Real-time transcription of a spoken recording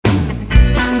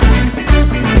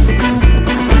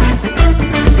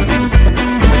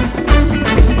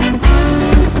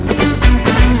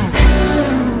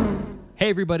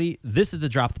everybody. This is the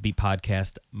Drop the Beat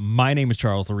podcast. My name is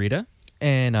Charles Larita.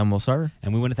 And I'm Will Sarver.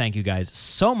 And we want to thank you guys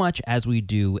so much, as we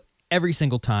do every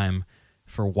single time,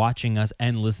 for watching us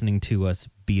and listening to us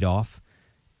beat off.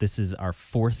 This is our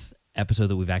 4th episode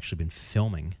that we've actually been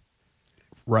filming.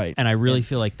 Right. And I really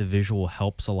feel like the visual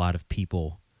helps a lot of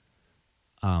people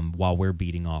while we're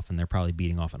beating off, and they're probably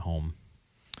beating off at home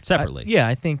separately.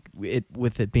 I think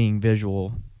with it being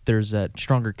visual, there's a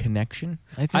stronger connection,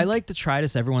 I think. I like to try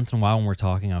this every once in a while when we're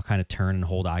talking. I'll kind of turn and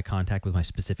hold eye contact with my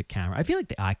specific camera. I feel like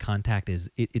the eye contact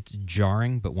it's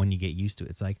jarring, but when you get used to it,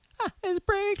 it's like, it's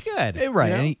pretty good. Right.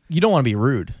 You know? And you don't want to be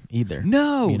rude either.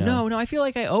 No. I feel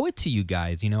like I owe it to you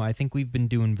guys. I think we've been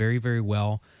doing very, very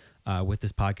well with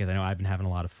this podcast. I know I've been having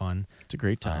a lot of fun. It's a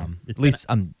great time. At least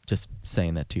I'm just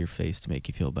saying that to your face to make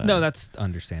you feel better. No, that's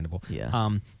understandable. Yeah.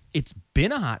 It's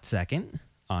been a hot second.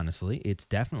 Honestly, it's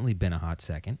definitely been a hot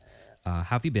second. How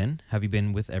have you been? Have you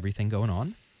been with everything going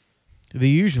on? The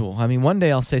usual. I mean, one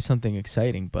day I'll say something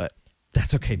exciting, but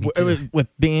that's okay. Me too. With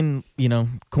being,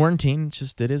 quarantined,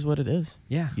 it is what it is.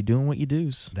 Yeah. You're doing what you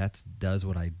do's. That's does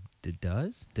what I did.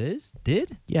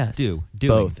 Did? Yes. Doing.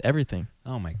 Both. Everything.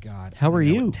 Oh my God. How are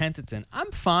you? What tense it's in.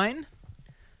 I'm fine.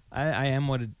 I am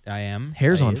what I am.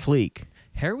 Hair's on fleek.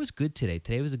 Hair was good today.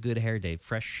 Today was a good hair day.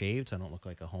 Fresh shaved, so I don't look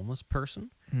like a homeless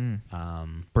person.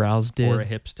 Brows did. Or a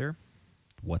hipster.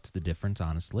 What's the difference,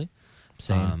 honestly?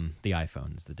 Same. The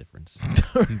iPhone is the difference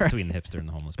between the hipster and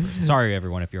the homeless person. Sorry,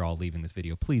 everyone, if you're all leaving this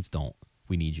video. Please don't.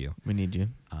 We need you. We need you.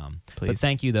 Please. But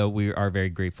thank you, though. We are very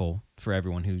grateful for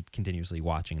everyone who's continuously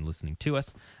watching and listening to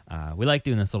us. We like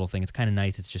doing this little thing. It's kind of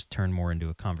nice. It's just turned more into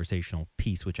a conversational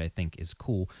piece, which I think is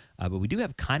cool. But we do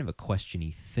have kind of a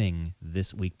question-y thing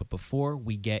this week. But before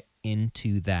we get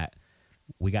into that,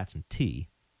 we got some tea.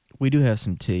 We do have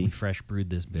some tea. We fresh brewed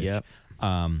this bitch. Yep.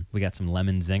 We got some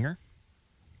lemon zinger,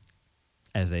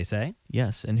 as they say.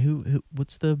 Yes. And who?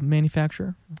 What's the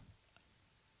manufacturer?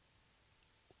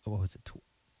 What was it?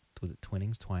 Was it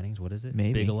Twinings? What is it?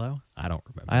 Maybe. Bigelow? I don't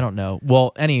remember. I don't know.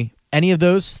 Well, any of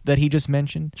those that he just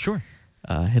mentioned, sure.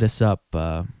 Hit us up.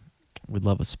 We'd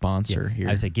love a sponsor here.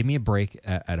 I would say, give me a break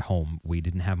at home. We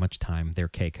didn't have much time. They're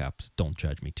K-Cups. Don't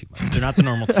judge me too much. They're not the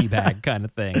normal teabag kind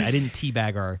of thing. I didn't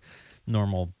teabag our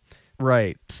normal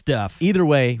stuff. Either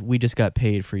way, we just got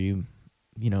paid for you,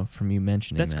 from you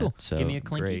mentioning That's that. cool. So give me a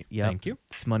clinky. Great. Yep. Thank you.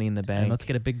 It's money in the bank. And let's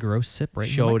get a big gross sip right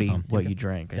Show in the microphone. what you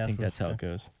drank. I think that's how it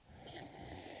goes.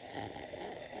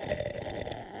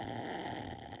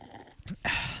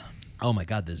 Oh my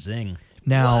God, the zing.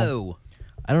 Now, whoa.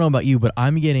 I don't know about you, but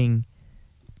I'm getting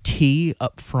tea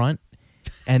up front,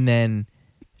 and then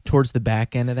towards the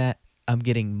back end of that, I'm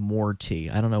getting more tea.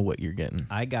 I don't know what you're getting.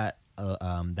 I got,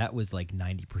 that was like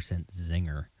 90%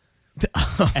 zinger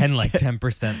and like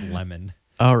 10% lemon.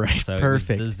 All right, So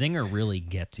perfect. The zinger really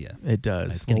gets you. It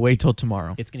does. It's We'll gonna wait till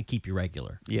tomorrow. It's going to keep you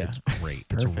regular. Yeah. It's great.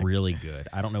 It's Perfect. really good.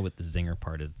 I don't know what the zinger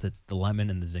part is. It's the lemon,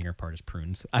 and the zinger part is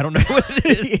prunes. I don't know what it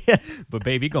is. Yeah. But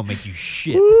baby, going to make you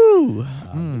shit. Woo!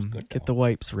 good Get the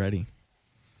wipes ready.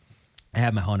 I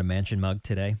have my Haunted Mansion mug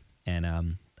today, and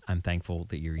I'm thankful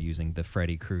that you're using the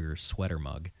Freddy Krueger sweater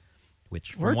mug,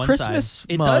 which from Or a one Christmas side,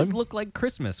 it mug. does look like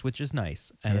Christmas, which is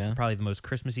nice. And Yeah. it's probably the most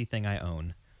Christmassy thing I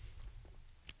own.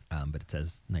 But it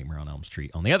says Nightmare on Elm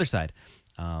Street. On the other side,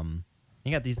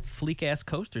 you got these fleek-ass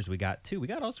coasters we got, too. We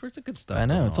got all sorts of good stuff I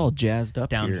know. going It's on all jazzed up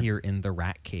down here in the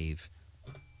Rat Cave.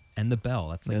 And the bell.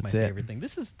 That's like That's my it. favorite thing.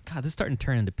 This is starting to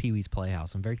turn into Pee-wee's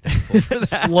Playhouse. I'm very thankful for that.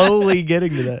 Slowly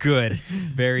getting to that. Good.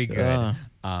 Very good.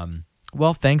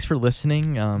 Well, thanks for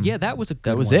listening. Yeah, that was a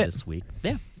good that was one it. this week.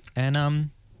 Yeah. And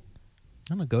I'm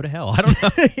going to go to hell. I don't know.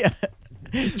 Yeah.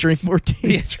 Drink more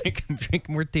tea. Yeah, drink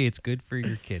more tea. It's good for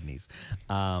your kidneys.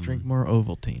 Drink more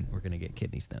Ovaltine. We're going to get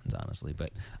kidney stones, honestly.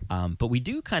 But we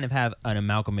do kind of have an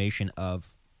amalgamation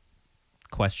of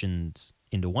questions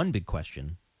into one big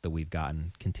question that we've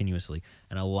gotten continuously.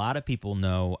 And a lot of people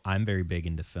know I'm very big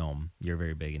into film. You're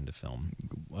very big into film.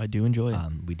 I do enjoy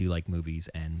it. We do like movies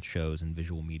and shows and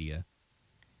visual media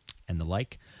and the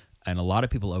like. And a lot of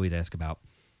people always ask about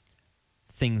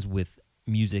things with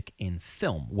music in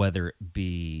film, whether it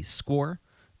be score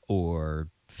or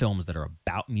films that are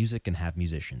about music and have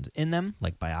musicians in them,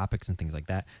 like biopics and things like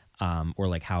that, or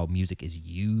like how music is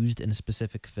used in a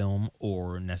specific film,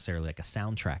 or necessarily like a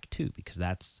soundtrack too, because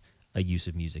that's a use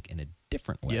of music in a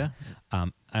different way. Yeah.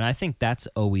 And I think that's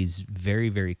always very,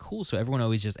 very cool. So everyone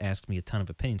always just asks me a ton of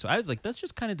opinions. So I was like, let's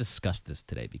just kind of discuss this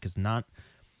today, because not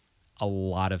a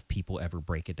lot of people ever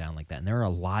break it down like that. And there are a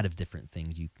lot of different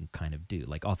things you can kind of do,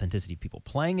 like authenticity, people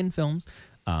playing in films.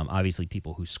 Obviously,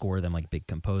 people who score them, like big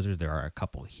composers. There are a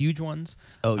couple huge ones.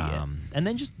 Oh, yeah. And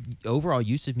then just overall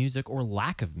use of music or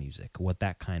lack of music, what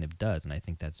that kind of does. And I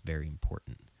think that's very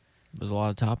important. There's a lot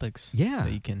of topics Yeah.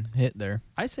 that you can hit there.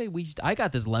 I say I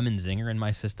got this lemon zinger in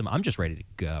my system. I'm just ready to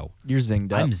go. You're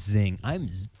zinged up. I'm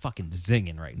fucking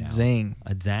zinging right now. Zing.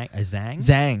 A zang?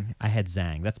 Zang. I had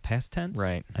zang. That's past tense?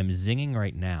 Right. I'm zinging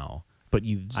right now. But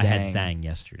you zang. I had zang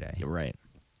yesterday. You're right.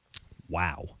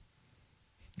 Wow.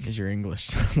 Is your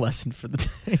English lesson for the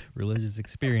day. Religious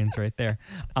experience right there.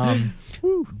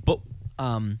 But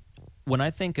when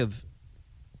I think of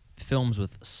films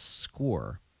with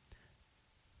score,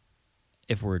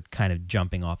 if we're kind of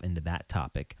jumping off into that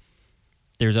topic,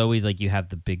 there's always like you have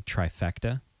the big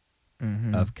trifecta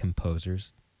of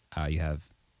composers. You have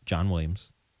John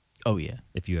Williams, Oh, yeah.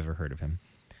 if you ever heard of him.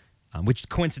 Which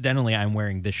coincidentally, I'm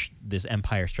wearing this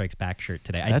Empire Strikes Back shirt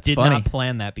today. I That's did funny. not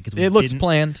plan that because we It looks didn't-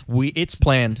 planned. It's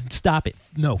Planned. Stop it!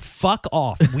 No, fuck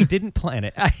off. We didn't plan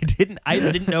it. I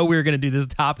didn't know we were gonna do this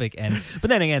topic. But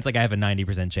then again, it's like I have a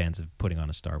 90% chance of putting on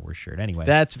a Star Wars shirt anyway.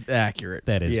 That's accurate.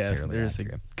 That is yeah, fairly there's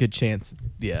accurate. a good chance.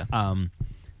 Yeah.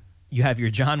 You have your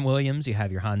John Williams, you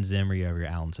have your Hans Zimmer, you have your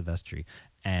Alan Silvestri,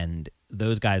 and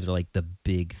those guys are like the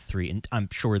big three. And I'm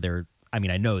sure I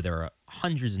know there are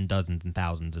hundreds and dozens and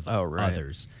thousands of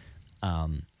others.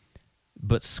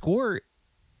 But score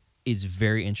is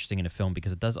very interesting in a film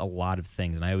because it does a lot of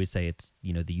things. And I always say it's,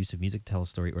 the use of music to tell a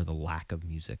story or the lack of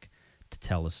music to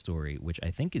tell a story, which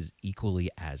I think is equally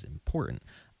as important.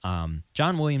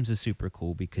 John Williams is super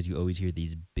cool because you always hear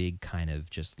these big kind of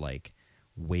just like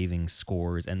waving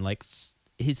scores, and like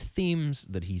his themes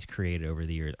that he's created over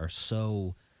the years are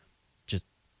so just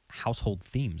household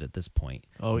themes at this point.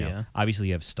 Oh, yeah. Obviously,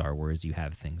 you have Star Wars, you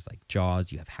have things like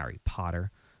Jaws, you have Harry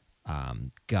Potter.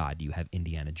 You have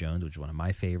Indiana Jones, which is one of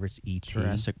my favorites. E.T.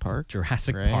 Jurassic Park.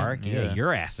 Right? Park. Yeah,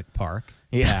 Jurassic Park.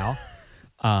 Yeah.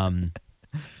 Pal.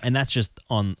 And that's just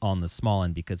on the small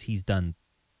end because he's done.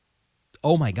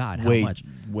 Oh my God, how much?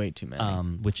 Way too many.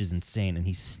 Which is insane, and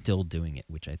he's still doing it,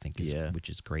 which I think is which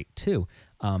is great too.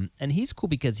 And he's cool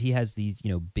because he has these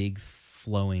big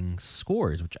flowing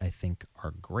scores, which I think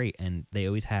are great, and they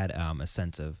always had a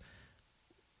sense of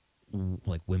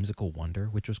like whimsical wonder,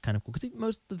 which was kind of cool because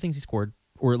most of the things he scored,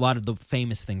 or a lot of the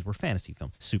famous things, were fantasy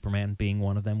films. Superman being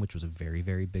one of them, which was a very,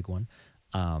 very big one.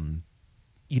 And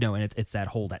it's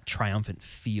that triumphant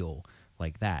feel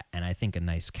like that. And I think a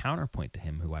nice counterpoint to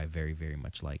him, who I very, very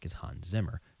much like, is Hans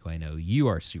Zimmer, who I know you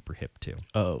are super hip to.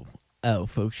 Oh,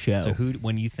 for sure. So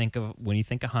when you think of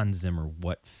Hans Zimmer,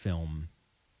 what film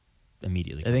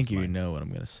immediately comes I think to you mind? know what I'm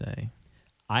going to say.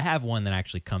 I have one that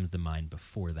actually comes to mind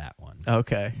before that one.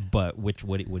 Okay. But what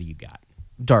do you got?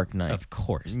 Dark Knight. Of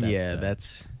course.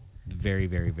 That's very,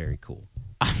 very, very cool.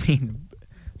 I mean,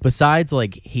 besides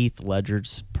like Heath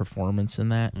Ledger's performance in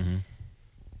that,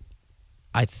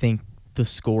 I think the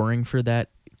scoring for that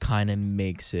kind of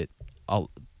makes it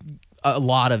a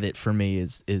lot of it for me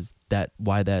is that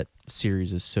why that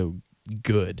series is so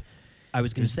good. I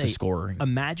was going to say, the scoring.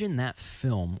 Imagine that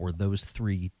film or those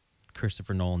three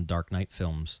Christopher Nolan Dark Knight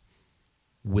films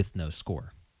with no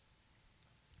score.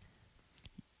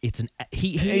 It's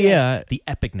he has the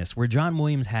epicness where John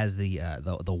Williams has the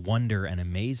wonder and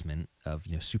amazement of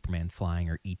Superman flying,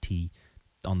 or E.T.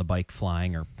 on the bike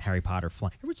flying, or Harry Potter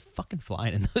flying. Everyone's fucking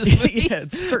flying in those movies. Yeah,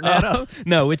 it's starting to add up.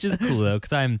 No, which is cool though,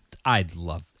 because I'd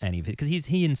love any of it because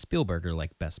he and Spielberg are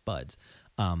like best buds.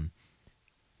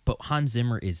 But Hans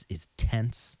Zimmer is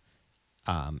tense,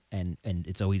 and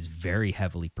it's always very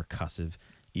heavily percussive.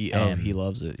 He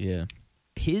loves it. Yeah.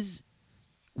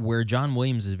 Where John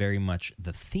Williams is very much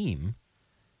the theme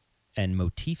and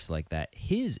motifs like that,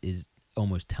 his is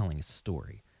almost telling a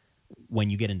story. When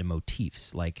you get into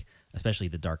motifs, like especially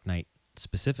the Dark Knight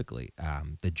specifically,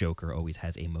 the Joker always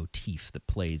has a motif that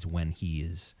plays when he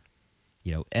is,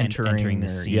 entering the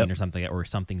scene or something, or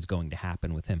something's going to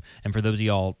happen with him. And for those of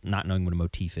y'all not knowing what a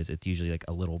motif is, it's usually like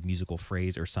a little musical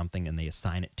phrase or something, and they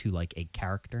assign it to like a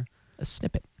character. A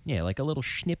snippet. Yeah, like a little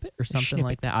snippet or something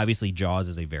like that. Obviously, Jaws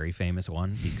is a very famous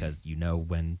one because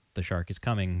when the shark is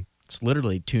coming. It's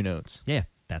literally 2 notes. Yeah,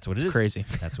 that's what it is. Crazy.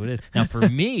 That's what it is. Now, for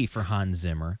me, for Hans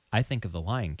Zimmer, I think of The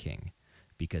Lion King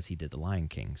because he did the Lion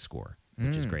King score,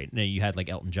 which is great. Now, you had like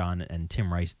Elton John and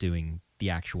Tim Rice doing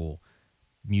the actual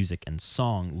music and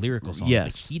lyrical songs. Yes.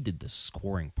 But he did the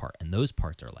scoring part, and those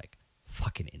parts are like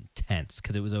fucking intense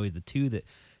because it was always the two that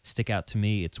stick out to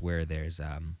me. It's where there's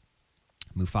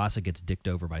Mufasa gets dicked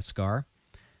over by Scar,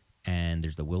 and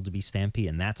there's the wildebeest stampede,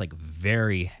 and that's like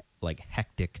very like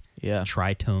hectic, Yeah.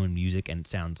 tritone music, and it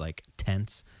sounds like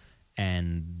tense.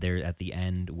 and they're at the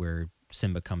end where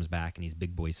Simba comes back and he's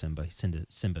big boy Simba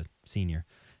Senior,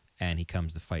 and he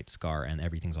comes to fight Scar and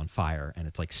everything's on fire and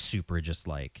it's like super just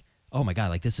like, oh my God,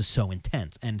 like this is so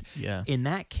intense. And Yeah. in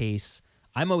that case,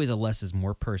 I'm always a less is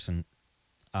more person,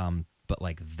 but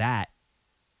like that,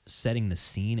 setting the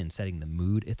scene and setting the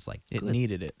mood, it's like It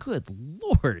needed it. Good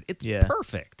Lord, it's Yeah.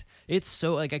 perfect. It's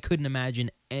so like I couldn't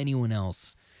imagine anyone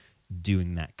else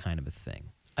doing that kind of a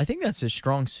thing. I think that's his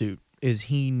strong suit, is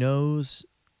he knows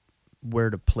where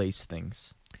to place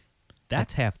things.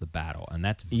 That's half the battle, and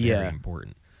that's very Yeah.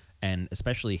 important. And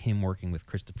especially him working with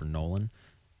Christopher Nolan,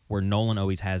 where Nolan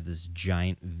always has this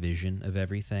giant vision of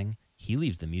everything. He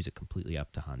leaves the music completely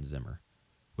up to Hans Zimmer,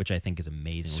 which I think is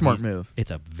amazing. Smart move.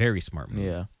 It's a very smart move.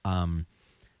 Yeah.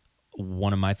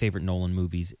 One of my favorite Nolan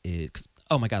movies is,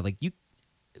 oh my God,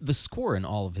 the score in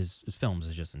all of his films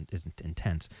is just isn't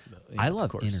intense. Yeah, I of love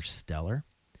course. Interstellar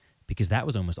because that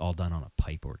was almost all done on a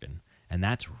pipe organ. And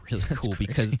that's really cool crazy.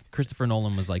 because Christopher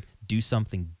Nolan was like, do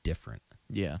something different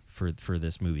Yeah. for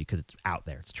this movie because it's out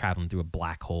there. It's traveling through a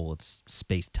black hole. It's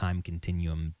space-time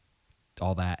continuum,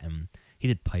 all that. And he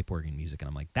did pipe organ music, and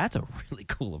I'm like, that's a really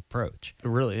cool approach. It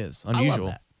really is. Unusual. I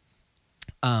love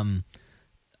that.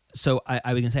 So I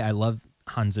was going to say I love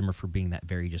Hans Zimmer for being that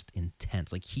very just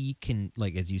intense. Like he can,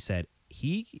 like as you said,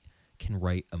 he can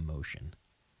write emotion.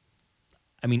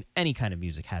 I mean, any kind of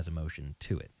music has emotion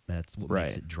to it. That's what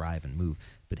makes Right. it drive and move.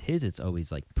 But his, it's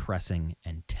always like pressing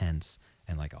and tense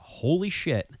and like a holy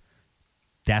shit.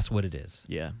 That's what it is,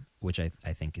 Yeah. which I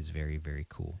think is very, very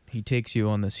cool. He takes you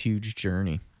on this huge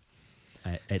journey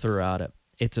It's, throughout it.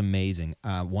 It's amazing.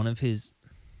 One of his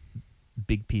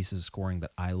big pieces of scoring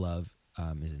that I love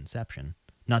is Inception.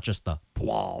 Not just the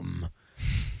plum,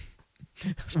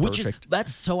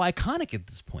 that's so iconic at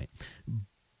this point.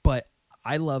 But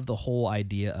I love the whole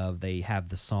idea of they have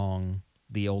the song,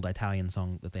 the old Italian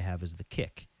song that they have is the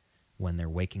kick when they're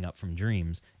waking up from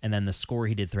dreams, and then the score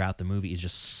he did throughout the movie is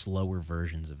just slower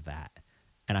versions of that.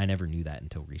 And I never knew that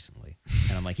until recently.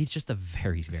 And I'm like, he's just a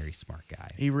very, very smart guy.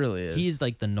 He really is. He's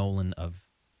like the Nolan of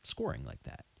scoring like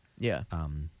that. Yeah.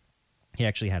 He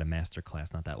actually had a master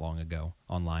class not that long ago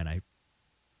online. I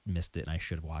missed it, and I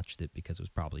should have watched it because it was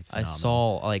probably I phenomenal.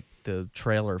 saw like the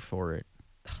trailer for it.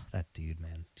 That dude,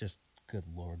 man. Just good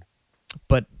Lord.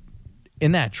 But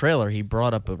in that trailer, he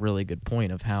brought up a really good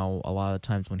point of how a lot of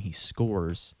times when he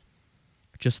scores,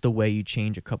 just the way you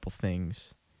change a couple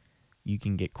things, you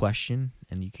can get question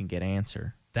and you can get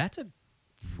answer, That's a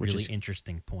Which really is-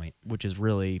 interesting point. which is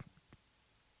really,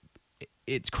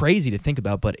 it's crazy to think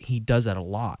about, but he does that a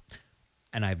lot.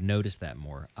 And I've noticed that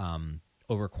more.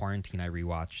 Over quarantine, I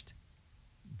rewatched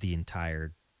the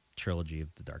entire trilogy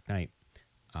of The Dark Knight,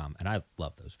 and I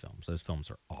love those films. Those films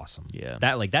are awesome. Yeah.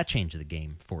 that changed the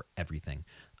game for everything.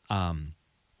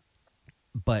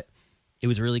 But it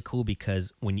was really cool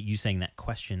because when you saying that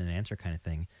question and answer kind of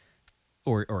thing,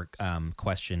 or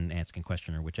question, asking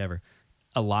question, or whichever,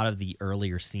 a lot of the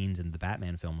earlier scenes in the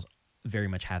Batman films very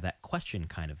much have that question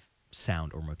kind of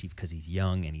sound or motif because he's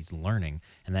young and he's learning,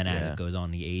 and then as Yeah. it goes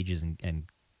on, he ages and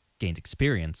gains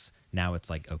experience. Now it's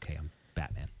like, okay, I'm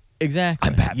Batman. Exactly.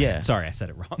 I'm Batman. Yeah. Sorry, I said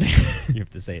it wrong. You have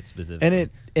to say it specifically.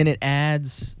 And it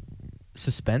adds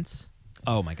suspense.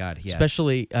 Oh my God, yes.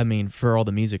 Especially, I mean, for all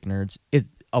the music nerds,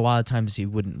 it's a lot of times he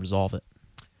wouldn't resolve it.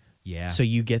 yeah. So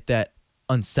you get that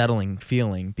unsettling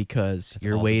feeling because That's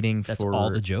you're all waiting that's for all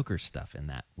the Joker stuff in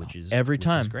that, which is Every which is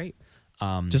time. great.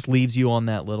 just leaves you on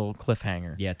that little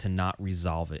cliffhanger. Yeah, to not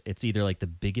resolve it. It's either like the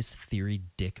biggest theory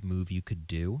dick move you could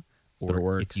do, But it or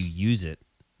works. if you use it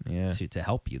Yeah. to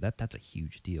help you. That's a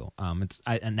huge deal.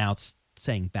 And now it's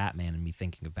saying Batman and me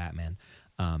thinking of Batman.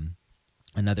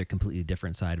 Another completely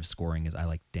different side of scoring is I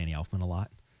like Danny Elfman a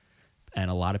lot,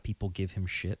 and a lot of people give him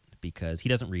shit because he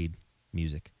doesn't read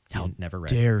music. He's How never read.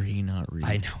 Dare he not read?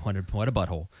 I know, what a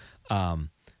butthole.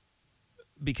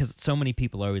 Because so many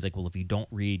people are always like, well, if you don't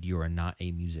read, you are not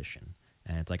a musician.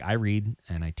 And it's like, I read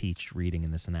and I teach reading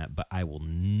and this and that, but I will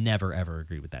never, ever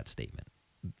agree with that statement.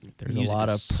 There's Music a lot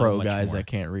is of so pro much guys more. that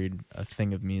can't read a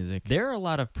thing of music. There are a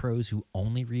lot of pros who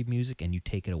only read music and you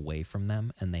take it away from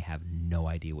them and they have no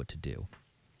idea what to do.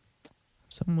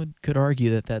 Some could argue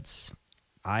that that's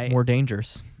I more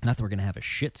dangerous. Not that we're going to have a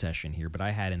shit session here, but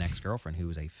I had an ex-girlfriend who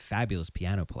was a fabulous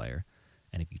piano player,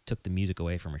 and if you took the music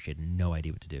away from her, she had no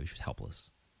idea what to do. She was helpless.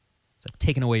 It's like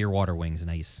taking away your water wings and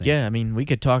now you sing. Yeah, I mean, we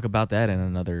could talk about that in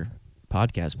another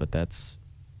podcast, but that's,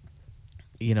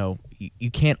 you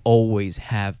can't always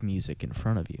have music in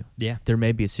front of you. Yeah. There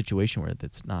may be a situation where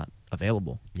that's not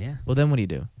available. Yeah. Well, then what do you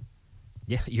do?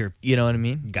 Yeah, you're You know what I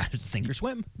mean? got to sink or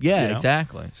swim. Yeah, you know?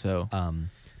 exactly. So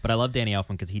But I love Danny Elfman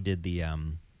because he did the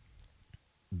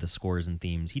scores and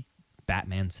themes. He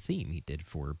Batman's theme he did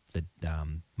for the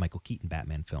Michael Keaton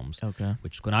Batman films. Okay.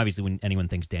 Which obviously when anyone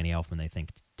thinks Danny Elfman, they think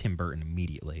it's Tim Burton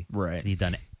immediately. Right. 'Cause he's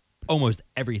done almost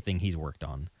everything he's worked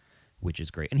on, which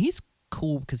is great. And he's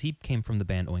cool because he came from the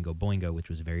band Oingo Boingo, which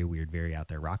was a very weird, very out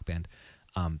there rock band.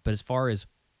 But as far as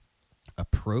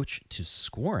approach to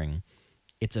scoring,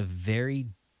 it's a very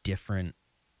different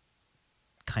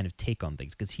kind of take on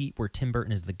things because where Tim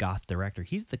Burton is the goth director,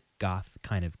 he's the goth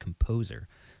kind of composer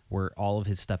where all of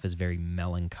his stuff is very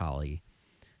melancholy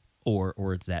or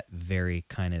it's that very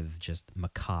kind of just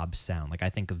macabre sound. Like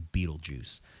I think of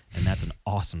Beetlejuice, and that's an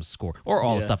awesome score. Or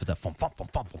all the stuff is a fum, fum, fum,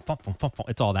 fum, fum, fum, fum, fum, fum.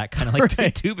 It's all that kind of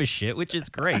like tuba shit, which is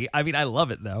great. I mean, I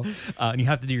love it though. And you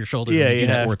have to do your shoulders Yeah, when you you do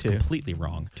that have or it's to. completely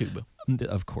wrong. Tuba.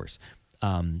 Of course.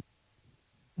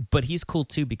 But he's cool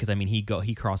too because I mean he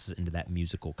crosses into that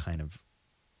musical kind of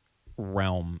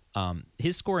realm.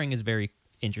 His scoring is very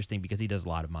interesting because he does a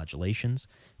lot of modulations,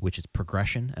 which is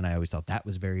progression, and I always thought that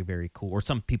was very, very cool. Or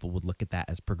some people would look at that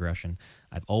as progression.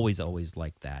 I've always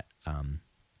liked that. I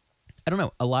don't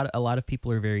know. A lot of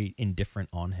people are very indifferent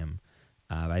on him.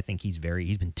 I think he's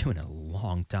been doing it a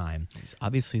long time. He's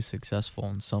obviously successful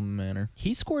in some manner.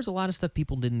 He scores a lot of stuff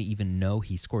people didn't even know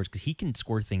he scores because he can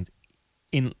score things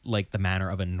in like the manner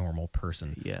of a normal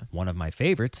person. Yeah. One of my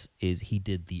favorites is he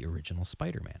did the original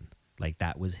Spider-Man. Like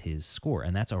that was his score,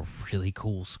 and that's a really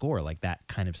cool score, like that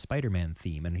kind of Spider-Man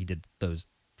theme. And he did those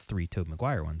 3 Tobey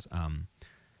Maguire ones,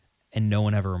 and no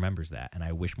one ever remembers that. And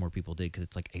I wish more people did because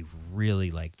it's like a really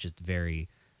like just very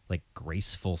like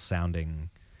graceful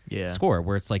sounding score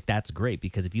where it's like that's great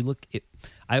because if you look,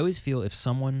 I always feel if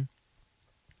someone,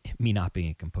 me not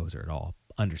being a composer at all,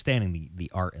 understanding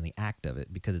the art and the act of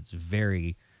it because it's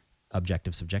very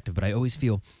objective, subjective. But I always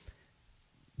feel,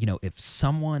 if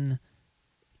someone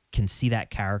can see that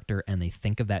character and they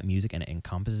think of that music and it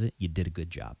encompasses it, you did a good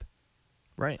job.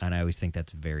 Right. And I always think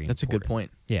that's very That's important. a good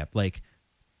point. Yeah, like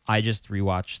I just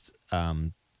rewatched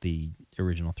the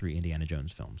original 3 Indiana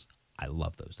Jones films. I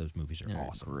love those. Those movies are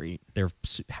awesome. Great.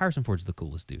 Harrison Ford's the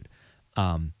coolest dude.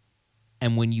 And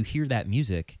when you hear that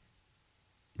music,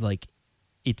 like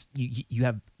it's you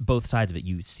have both sides of it.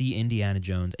 You see Indiana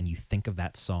Jones and you think of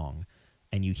that song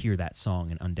and you hear that song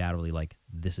and undoubtedly like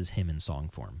this is him in song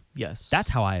form. Yes. That's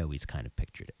how I always kind of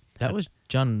pictured it. That was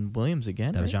John Williams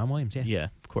again. That was right? John Williams, yeah. Yeah,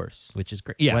 of course. Which is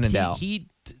great. Yeah, When in doubt.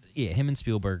 Him and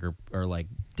Spielberg are like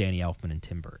Danny Elfman and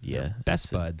Tim Burton. Yeah, They're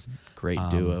best buds. Great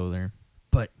duo there.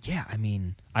 But yeah, I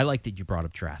mean, I like that you brought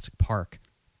up Jurassic Park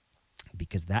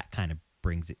because that kind of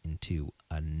brings it into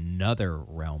another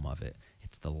realm of it.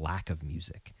 It's the lack of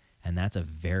music, and that's a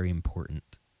very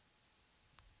important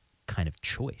kind of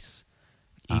choice.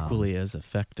 Equally as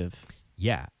effective,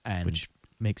 Yeah, and which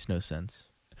makes no sense.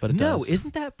 But it no, does.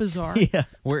 isn't that bizarre? Yeah.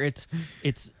 Where it's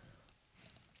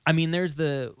I mean, there's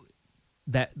the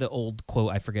old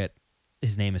quote, I forget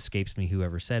his name escapes me,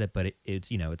 whoever said it, but it's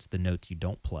it's the notes you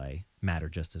don't play matter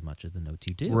just as much as the notes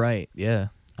you do. Right, yeah.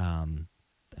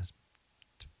 That's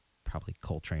probably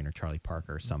Coltrane or Charlie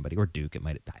Parker or somebody, or Duke, I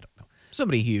don't know.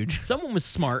 Somebody huge. Someone was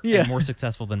smart Yeah. and more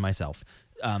successful than myself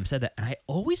said that, and I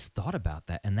always thought about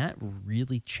that, and that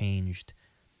really changed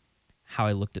how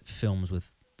I looked at films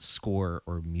with score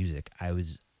or music. I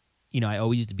always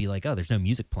used to be like, oh, there's no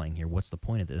music playing here. What's the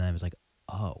point of it? And I was like,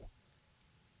 oh,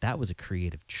 that was a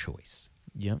creative choice.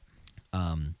 Yep.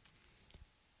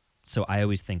 So I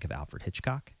always think of Alfred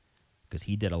Hitchcock because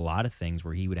he did a lot of things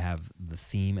where he would have the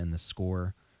theme and the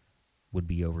score would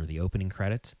be over the opening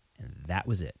credits, and that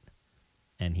was it.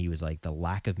 And he was like, the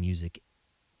lack of music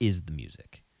is the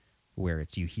music, where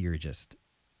it's you hear just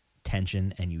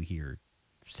tension and you hear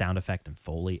sound effect and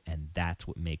Foley, and that's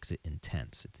what makes it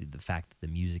intense. It's the fact that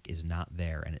the music is not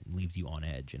there and it leaves you on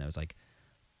edge. And I was like,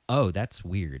 oh, that's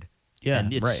weird. Yeah,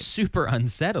 and it's right. super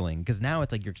unsettling because now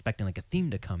it's like you're expecting like a theme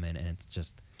to come in and it's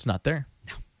just It's not there.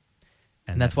 no.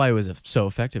 And that's why it was so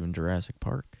effective in Jurassic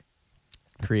Park.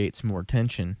 Creates more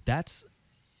tension. That's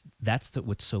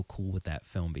what's so cool with that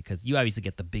film because you obviously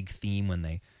get the big theme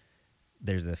when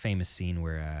there's a famous scene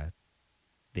where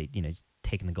they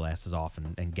taking the glasses off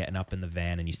and getting up in the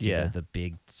van and you see the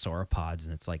big sauropods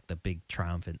and it's like the big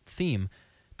triumphant theme.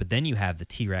 But then you have the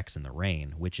T-Rex in the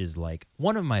rain, which is like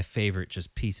one of my favorite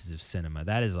just pieces of cinema.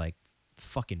 That is like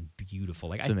fucking beautiful.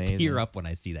 Like It's I amazing. tear up when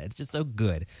I see that. It's just so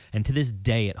good. And to this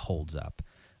day it holds up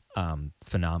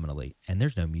phenomenally. And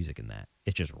there's no music in that.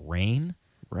 It's just rain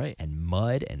Right. and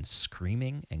mud and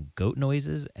screaming and goat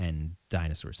noises and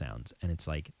dinosaur sounds. And it's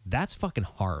like, that's fucking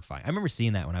horrifying. I remember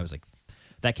seeing that when I was like,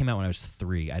 that came out when I was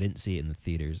 3. I didn't see it in the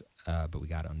theaters, but we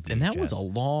got it on VHS. And that was a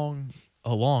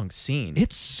long scene.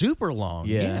 It's super long.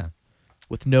 Yeah. Yeah.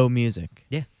 With no music.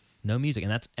 Yeah. No music.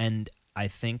 And I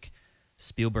think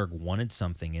Spielberg wanted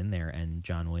something in there, and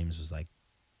John Williams was like,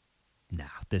 "Nah,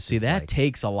 this See, is that like,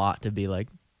 takes a lot to be like,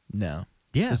 no,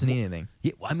 yeah, doesn't well, need anything.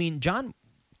 yeah, I mean, John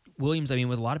Williams. I mean,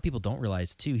 what a lot of people don't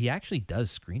realize too, he actually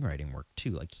does screenwriting work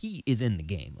too. Like he is in the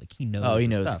game. Like he knows. Oh, he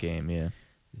the knows stuff. the game, yeah.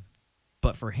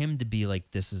 But for him to be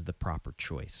like, this is the proper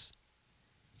choice,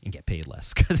 and get paid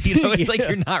less because it's like Yeah.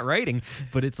 you're not writing,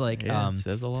 but it's like Yeah, it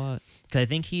says a lot. because I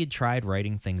think he had tried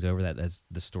writing things over that as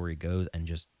the story goes, and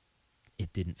just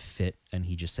it didn't fit, and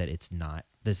he just said it's not.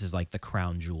 This is like the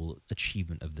crown jewel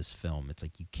achievement of this film. It's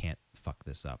like you can't fuck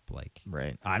this up. Like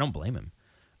Right. I don't blame him.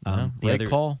 No, The right other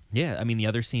call. Yeah, I mean the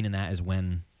other scene in that is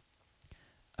when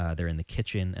they're in the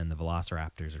kitchen and the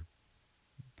Velociraptors are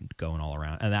going all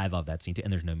around, and I love that scene too.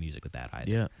 And there's no music with that either.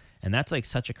 Yeah. And that's like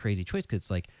such a crazy choice because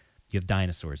it's like you have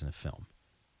dinosaurs in a film,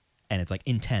 and it's like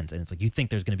intense, and it's like you think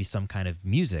there's going to be some kind of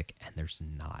music, and there's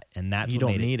not, and that's You what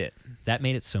don't made need it. That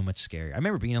made it so much scarier. I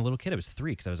remember being a little kid. I was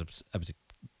 3 because I was a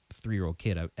 3-year-old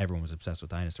kid. Everyone was obsessed with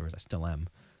dinosaurs. I still am,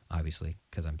 obviously,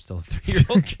 because I'm still a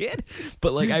 3-year-old kid.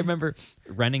 But like I remember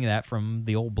renting that from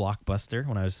the old Blockbuster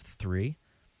when I was 3,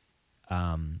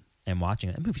 and watching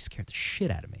it. That movie scared the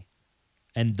shit out of me.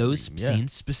 And those Yeah.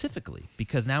 scenes specifically,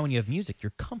 because now when you have music,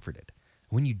 you're comforted.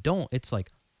 When you don't, it's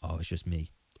like, oh, it's just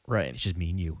me. Right. It's just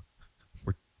me and you.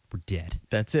 We're dead.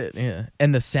 That's it. Yeah.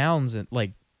 And the sounds, and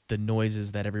like the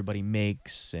noises that everybody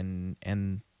makes, and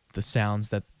the sounds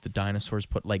that the dinosaurs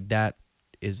put, like that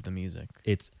is the music.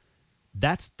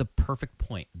 That's the perfect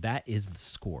point. That is the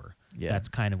score. Yeah. That's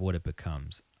kind of what it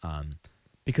becomes.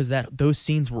 Because those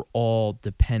scenes were all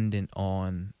dependent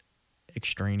on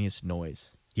extraneous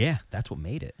noise, Yeah, that's what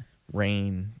made it.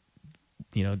 rain,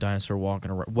 dinosaur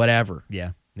walking around, whatever.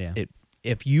 Yeah, yeah.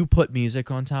 If you put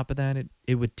music on top of that,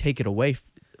 it would take it away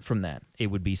from that. It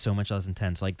would be so much less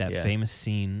intense. Like that Yeah. famous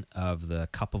scene of the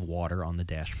cup of water on the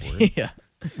dashboard, Yeah.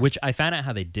 which I found out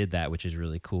how they did that, which is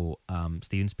really cool.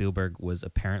 Steven Spielberg was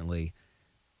apparently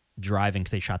driving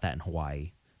because they shot that in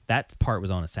Hawaii. That part was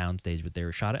on a soundstage, but they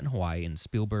were shot it in Hawaii, and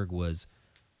Spielberg was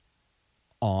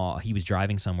he was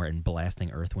driving somewhere and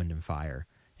blasting Earth, Wind, and Fire.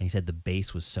 And he said the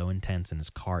bass was so intense in his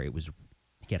car, he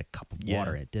had a cup of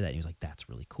water and it did that. And he was like, that's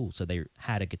really cool. So they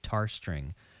had a guitar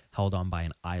string held on by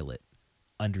an eyelet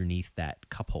underneath that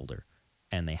cup holder,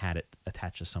 and they had it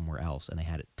attached to somewhere else, and they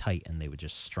had it tight, and they would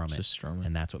just strum it. Just strum it.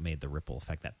 And that's what made the ripple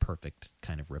effect, that perfect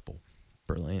kind of ripple.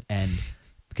 Brilliant. And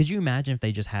could you imagine if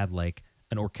they just had like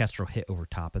an orchestral hit over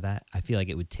top of that? I feel like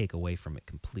it would take away from it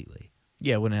completely.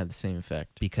 Yeah, it wouldn't have the same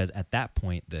effect. Because at that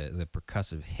point, the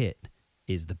percussive hit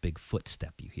is the big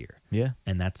footstep you hear. Yeah.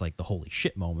 And that's like the holy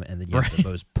shit moment. And then you have the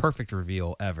most perfect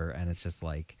reveal ever. And it's just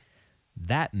like,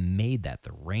 that made that.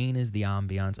 The rain is the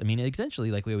ambiance. I mean, essentially,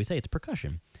 like we always say, it's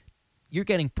percussion. You're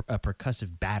getting a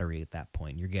percussive battery at that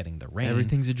point. You're getting the rain.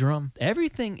 Everything's a drum.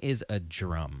 Everything is a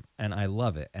drum. And I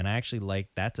love it. And I actually like,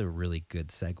 that's a really good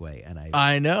segue. And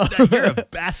I know. you're a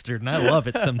bastard, and I love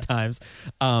it sometimes.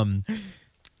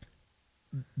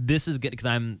 This is good because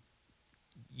I'm,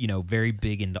 very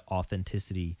big into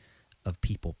authenticity of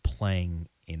people playing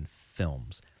in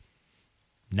films.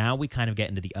 Now we kind of get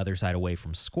into the other side away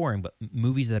from scoring, but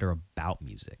movies that are about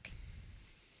music.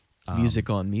 Music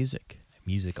on music.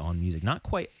 Music on music. Not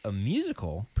quite a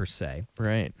musical per se,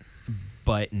 Right.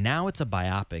 but now it's a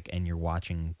biopic and you're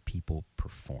watching people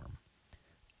perform.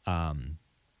 And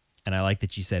I like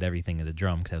that you said everything is a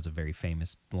drum because that was a very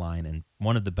famous line. And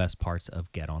one of the best parts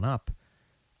of Get On Up,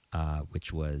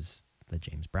 which was the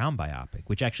James Brown biopic,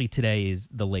 which actually today is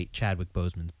the late Chadwick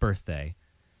Boseman's birthday.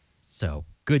 So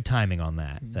good timing on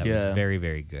that. That was very,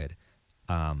 very good.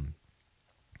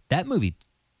 That movie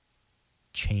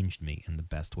changed me in the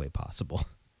best way possible.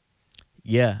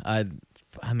 Yeah.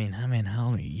 I mean, how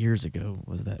many years ago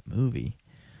was that movie?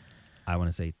 I want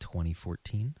to say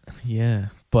 2014. Yeah.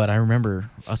 But I remember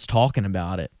us talking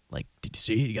about it. Like, did you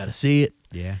see it? You got to see it.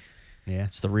 Yeah. Yeah.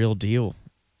 It's the real deal.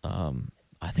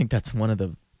 I think that's one of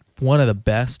the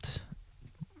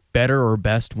better or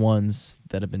best ones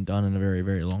that have been done in a very,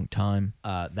 very long time.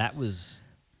 That was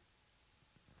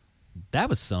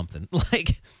something.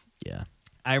 Like, Yeah.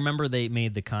 I remember they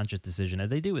made the conscious decision, as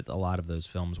they do with a lot of those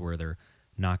films, where they're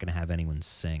not going to have anyone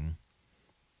sing.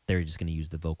 They're just going to use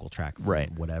the vocal track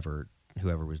from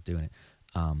whoever was doing it.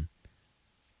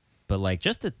 But like,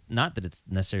 not that it's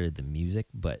necessarily the music,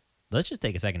 but let's just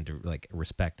take a second to like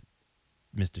respect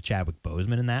Mr. Chadwick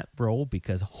Boseman in that role,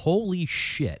 because holy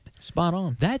shit, Spot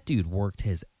on. that dude worked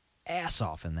his ass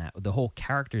off in that. The whole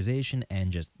characterization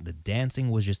and just the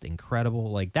dancing was just incredible.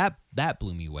 Like that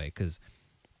blew me away, because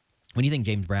when you think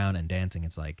James Brown and dancing,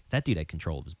 it's like that dude had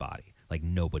control of his body like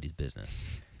nobody's business.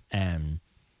 And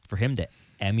for him to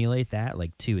emulate that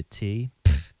like to a T,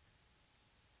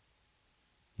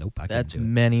 Nope, I couldn't That's do it.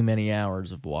 many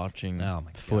hours of watching Oh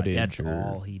my footage. God, that's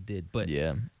all he did. But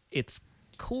yeah, it's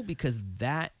cool because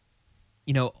that,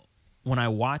 you know, when I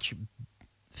watch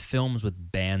films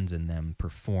with bands in them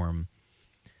perform,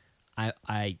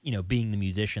 I you know, being the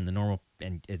musician, the normal,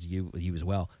 and as you as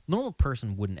well, normal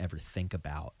person wouldn't ever think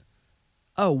about,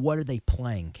 oh, what are they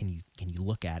playing? Can you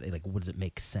look at it? Like, what does it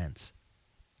make sense?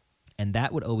 And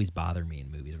that would always bother me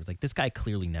in movies. Where it's like, this guy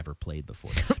clearly never played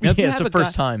before. Now, if you it's have the a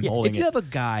first guy- time yeah, holding if you it. have a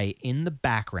guy in the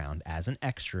background as an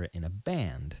extra in a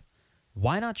band,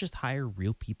 why not just hire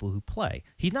real people who play?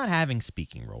 He's not having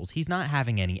speaking roles. He's not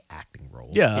having any acting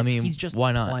roles. Yeah, I mean, he's just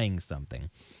why not? playing something.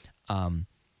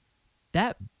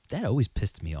 That always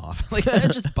pissed me off. Like,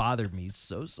 that just bothered me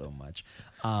so much.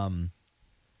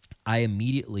 I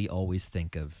immediately always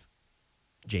think of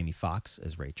Jamie Foxx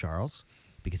as Ray Charles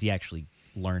because he actually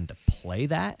learned to play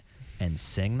that and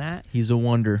sing that. He's a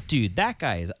wonder. Dude, that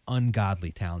guy is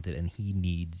ungodly talented, and he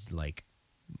needs like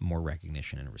more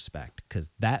recognition and respect because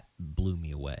that blew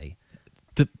me away.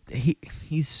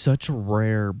 He's such a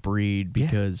rare breed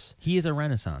because He is a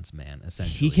Renaissance man,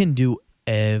 essentially. he can do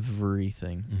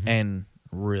everything Mhm. and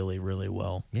really, really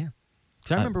well. Yeah.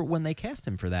 So I remember when they cast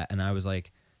him for that, and I was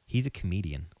like, he's a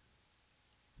comedian.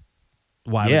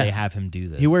 Why Yeah. would they have him do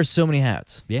this? He wears so many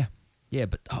hats. Yeah. Yeah,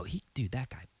 but, dude, that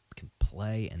guy can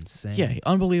play and sing. Yeah,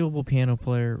 unbelievable piano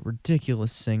player,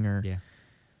 ridiculous singer. Yeah.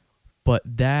 But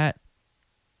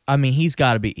I mean, he's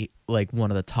got to be like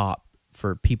one of the top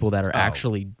for people that are Oh.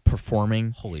 actually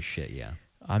performing. Holy shit, yeah.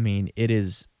 I mean,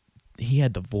 he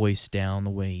had the voice down, the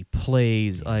way he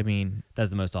plays. Yeah. I mean, That's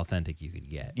the most authentic you could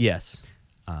get. yes.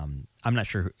 I'm not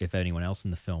sure if anyone else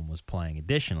in the film was playing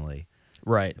additionally,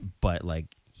 Right. but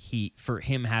like for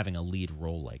him having a lead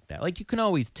role like that, like you can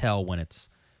always tell when it's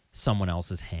someone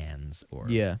else's hands or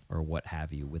Yeah. or what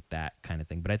have you with that kind of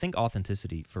thing. But I think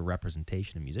authenticity for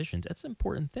representation of musicians, that's an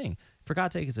important thing. For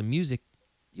God's sake, it's a music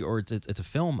or it's a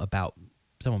film about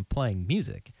someone playing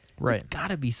music. Right. It's got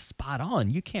to be spot on.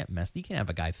 You can't have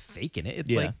a guy faking it. It's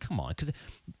Yeah. like, come on, because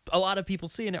a lot of people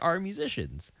seeing it are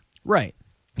musicians. Right.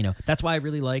 You know, that's why I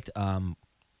really liked,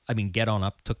 Get On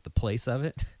Up took the place of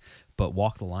it, but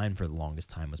Walk the Line for the longest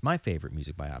time was my favorite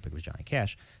music biopic with Johnny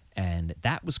Cash. And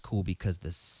that was cool because the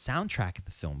soundtrack of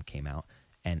the film came out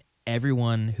and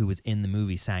everyone who was in the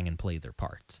movie sang and played their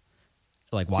parts.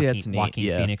 Like See, that's neat, Joaquin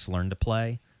yeah. Phoenix learned to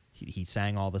play. He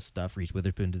sang all this stuff. Reese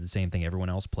Witherspoon did the same thing. Everyone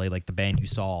else played. Like the band you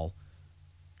saw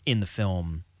in the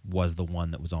film was the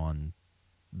one that was on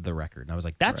the record. And I was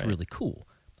like, that's Right. really cool.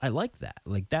 I like that.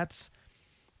 Like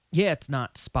it's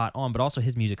not spot on, but also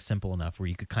his music's simple enough where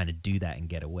you could kind of do that and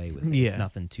get away with it. Yeah. It's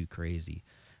nothing too crazy.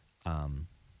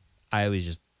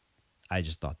 I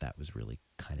just thought that was really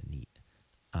kind of neat.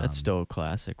 That's still a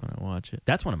classic when I watch it.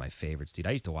 That's one of my favorites, dude.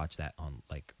 I used to watch that on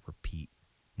like repeat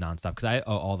nonstop because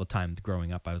all the time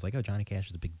growing up I was like, oh, Johnny Cash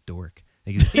is a big dork.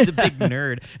 Like, he's a big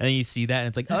nerd, and then you see that, and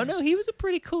it's like, oh no, he was a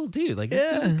pretty cool dude. Like,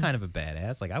 this dude was kind of a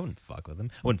badass. Like, I wouldn't fuck with him.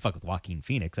 I wouldn't fuck with Joaquin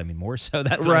Phoenix. I mean, more so.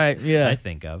 That's what Right, yeah. I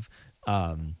think of.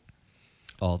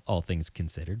 All things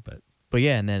considered, but But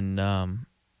yeah, and then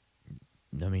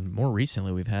more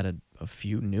recently we've had a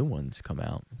few new ones come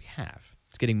out. we have.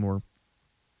 It's getting more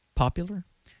popular,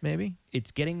 maybe. It's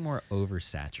getting more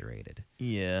oversaturated.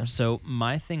 Yeah. So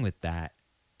my thing with that,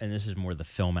 and this is more the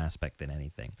film aspect than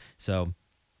anything. So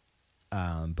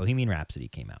Bohemian Rhapsody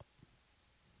came out,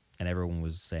 and everyone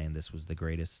was saying this was the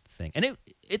greatest thing. And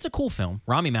it's a cool film.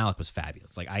 Rami Malek was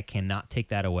fabulous. Like, I cannot take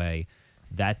that away.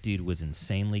 That dude was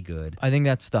insanely good. I think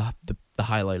that's the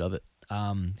highlight of it.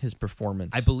 Um, His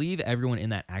performance. I believe everyone in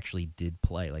that actually did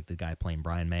play. Like, the guy playing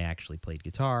Brian May actually played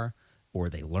guitar, or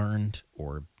they learned,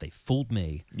 or they fooled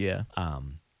me. Yeah.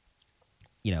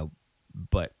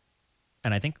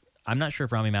 And I think, I'm not sure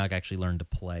if Rami Malek actually learned to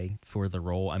play for the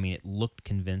role. I mean, it looked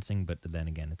convincing, but then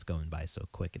again, it's going by so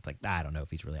quick. It's like, I don't know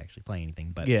if he's really actually playing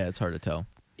anything, but Yeah, it's hard to tell.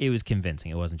 it was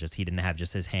convincing. It wasn't just, he didn't have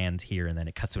just his hands here and then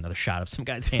it cuts to another shot of some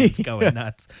guy's hands going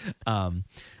nuts.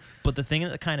 But the thing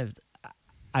that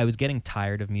I was getting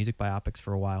tired of music biopics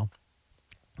for a while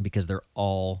because they're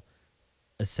all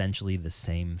essentially the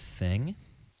same thing.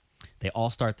 They all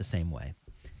start the same way.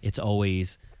 It's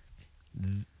always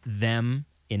them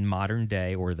in modern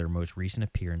day or their most recent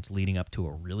appearance leading up to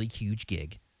a really huge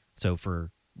gig. So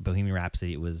for Bohemian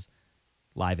Rhapsody, it was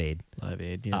Live Aid. Live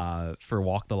Aid, yeah. For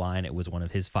Walk the Line, it was one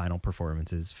of his final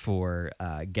performances. For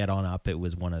Get On Up, it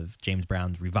was one of James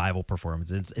Brown's revival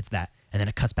performances. It's that. And then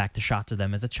it cuts back to shots of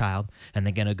them as a child. And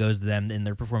then it goes to them in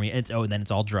their performing. And then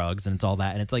it's all drugs and it's all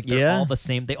that. And it's like they're all the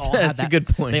same. They all have That's that. a good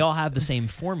They point. all have the same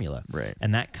formula. Right.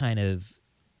 And that kind of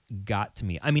got to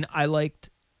me. I mean, I liked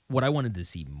what I wanted to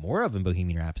see more of in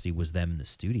Bohemian Rhapsody was them in the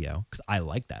studio, because I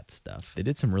like that stuff. They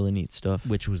did some really neat stuff.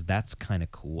 That's kind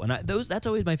of cool, and that's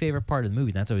always my favorite part of the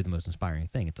movie. That's always the most inspiring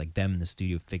thing. It's like them in the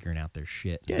studio figuring out their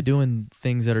shit. Yeah, doing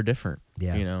things that are different.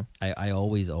 Yeah, you know. I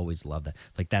always love that.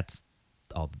 Like that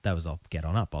was all Get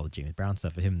On Up, all the James Brown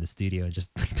stuff of him in the studio,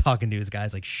 just talking to his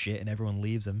guys like shit, and everyone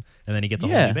leaves him, and then he gets a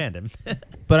whole new band in.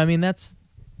 But I mean,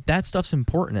 that stuff's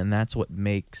important, and that's what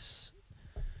makes,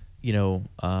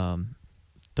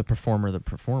 the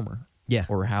performer. Yeah.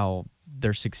 Or how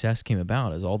their success came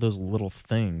about, is all those little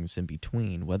things in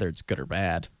between, whether it's good or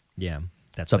bad. Yeah,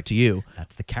 It's up to you.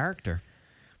 That's the character.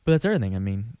 But that's everything. I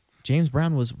mean, James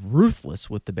Brown was ruthless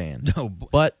with the band, No,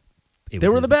 but they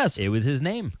were the best. It was his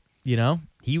name.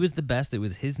 He was the best. It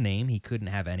was his name. He couldn't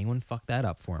have anyone fuck that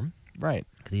up for him. Right.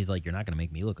 Because he's like, you're not going to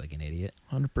make me look like an idiot.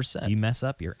 100%. You mess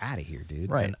up, you're out of here, dude.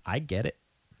 Right. And I get it.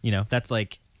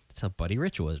 That's how Buddy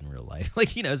Rich was in real life. Like,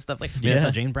 stuff like Yeah. that's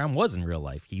how James Brown was in real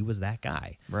life. He was that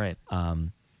guy. Right.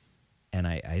 And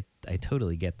I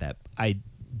totally get that. I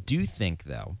do think,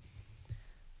 though,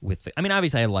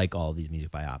 obviously I like all of these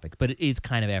music biopics, but it is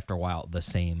kind of, after a while, the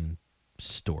same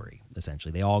story,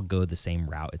 essentially. They all go the same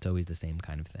route. It's always the same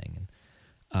kind of thing.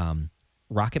 And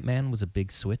Rocket Man was a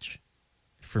big switch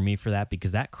for me for that,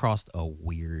 because that crossed a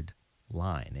weird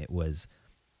line. It was,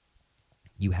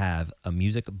 you have a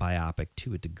music biopic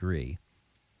to a degree,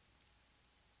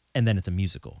 and then it's a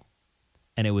musical.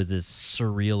 And it was this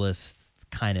surrealist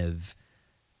kind of,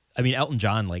 Elton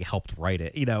John helped write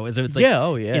it, so it's like, yeah,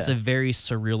 oh yeah. It's a very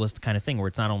surrealist kind of thing where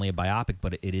it's not only a biopic,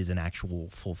 but it is an actual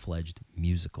full-fledged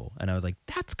musical. And I was like,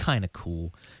 that's kind of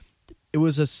cool. I think it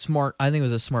was a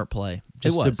smart play,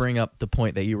 just to was. bring up the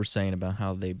point that you were saying about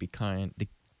how they became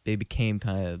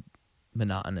kind of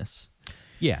monotonous.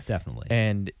 Yeah, definitely.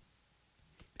 And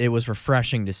it was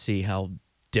refreshing to see how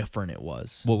different it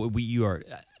was. Well,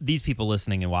 these people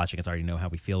listening and watching us already know how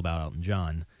we feel about Elton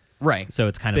John. Right. So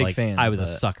it's kind of Big like, fan, I was a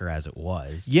but- sucker as it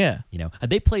was. Yeah.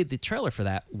 They played the trailer for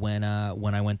that when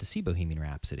I went to see Bohemian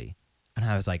Rhapsody. And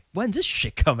I was like, when's this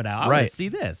shit coming out? I want Right. to see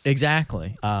this.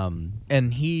 Exactly.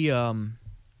 And he, the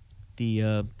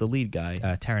lead guy.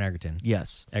 Taron Egerton.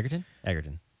 Yes. Egerton?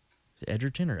 Is it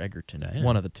Edgerton or Egerton? I don't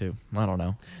One know. of the two. I don't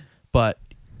know. But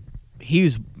he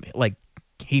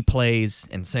plays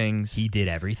and sings. He did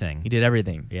everything. He did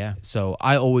everything. Yeah. So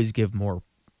I always give more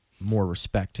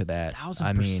respect to that.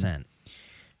 1,000%.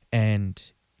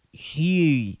 And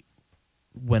he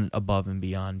went above and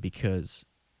beyond, because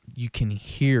you can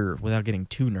hear, without getting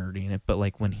too nerdy in it, but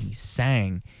when he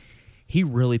sang, he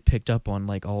really picked up on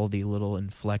all the little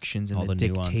inflections and All the the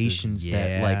nuances. dictations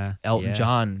Yeah, that Elton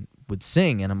John would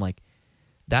sing, and I'm like,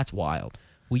 that's wild.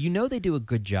 Well, they do a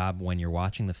good job when you're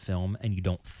watching the film and you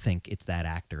don't think it's that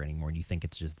actor anymore, and you think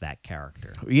it's just that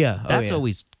character. Yeah, That's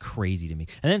always crazy to me.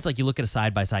 And then it's like, you look at a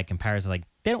side-by-side comparison, like,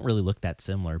 they don't really look that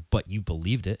similar, but you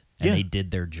believed it, and Yeah. they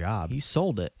did their job. He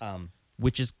sold it.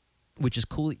 Which is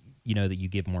cool, that you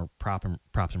give more props and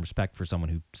respect for someone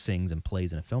who sings and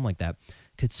plays in a film like that.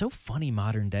 'Cause it's so funny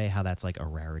modern day how that's a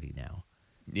rarity now.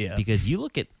 Yeah. Because you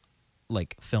look at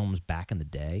films back in the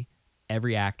day,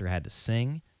 every actor had to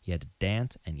sing, you had to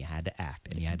dance, and you had to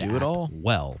act, and you had to Do it act all.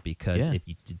 well, because Yeah. if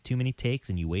you did too many takes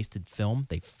and you wasted film,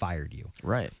 they fired you.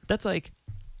 Right. That's like,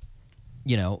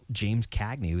 James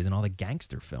Cagney, who was in all the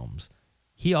gangster films.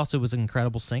 He also was an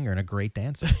incredible singer and a great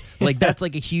dancer. That's a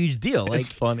huge deal.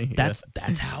 It's funny, yeah.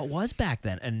 That's how it was back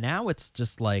then. And now it's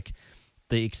just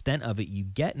the extent of it you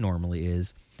get normally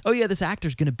is, oh yeah, this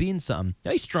actor's gonna be in something.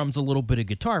 He strums a little bit of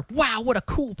guitar. Wow, what a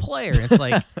cool player. It's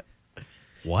like,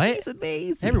 what? It's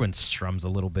amazing. Everyone strums a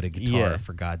little bit of guitar, Yeah.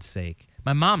 for God's sake.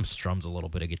 My mom strums a little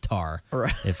bit of guitar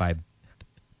Right. if I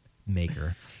make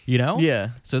her. Yeah.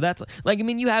 So that's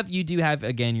you do have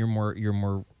again your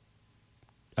more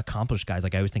accomplished guys. I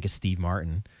always think of Steve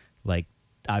Martin.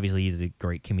 Obviously he's a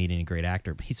great comedian and a great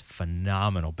actor, but he's a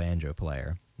phenomenal banjo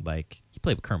player. He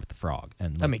played with Kermit the Frog,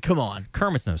 and come on.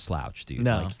 Kermit's no slouch, dude.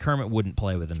 No. Kermit wouldn't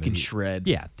play with him. He can shred.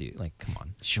 Yeah, dude. Come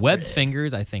on. Shred. Webbed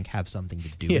fingers, I think, have something to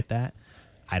do Yeah. with that.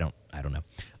 I don't know.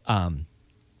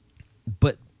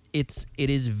 But it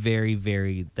is very,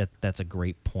 very that's a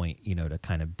great point, to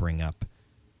kind of bring up.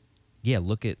 Yeah,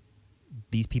 look at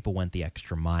these people went the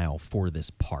extra mile for this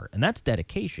part, and that's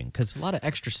dedication. Because A lot of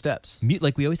extra steps.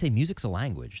 like we always say, music's a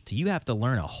language. So you have to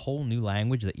learn a whole new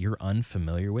language that you're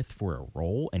unfamiliar with for a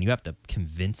role, and you have to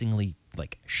convincingly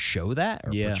show that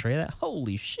or Yeah. portray that.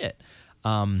 Holy shit!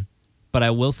 But I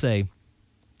will say,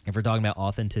 if we're talking about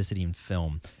authenticity in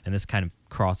film, and this kind of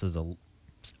crosses a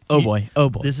Oh boy.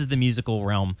 this is the musical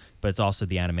realm, but it's also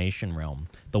the animation realm.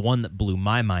 The one that blew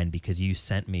my mind, because you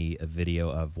sent me a video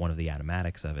of one of the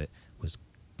animatics of it, was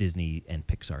Disney and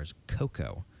Pixar's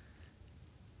Coco.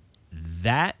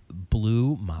 that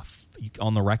blew my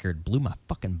on the record blew my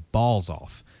fucking balls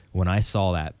off when I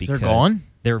saw that. Because They're gone?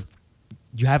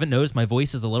 You haven't noticed my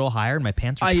voice is a little higher and my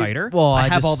pants are tighter? well, I I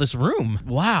have all just- this room.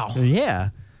 Wow. Yeah.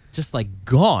 Just like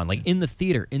gone, like in the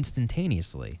theater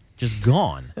instantaneously. Just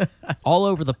gone. All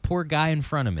over the poor guy in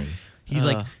front of me. He's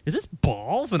like, "Is this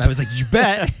balls?" And I was like, "You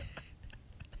bet."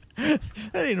 I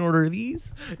didn't order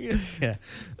these. Yeah.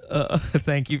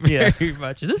 Thank you very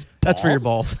much. Is this That's for your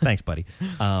balls? balls. Thanks, buddy.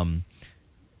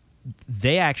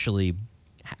 They actually,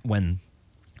 when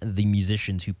the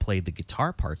musicians who played the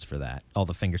guitar parts for that, all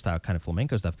the fingerstyle kind of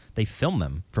flamenco stuff, they filmed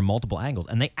them from multiple angles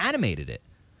and they animated it.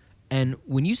 And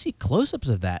when you see close-ups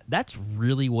of that, that's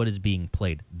really what is being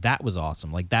played. That was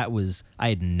awesome. Like I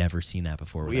had never seen that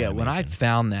before. With When I animation.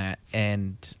 found that,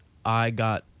 and I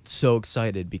got so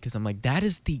excited because I'm like, that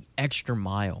is the extra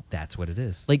mile. That's what it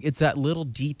is. Like, it's that little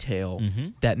detail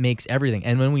Mhm. that makes everything.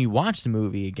 And when we watch the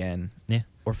movie again, Yeah.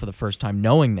 or for the first time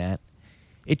knowing that,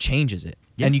 it changes it.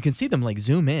 Yeah. And you can see them like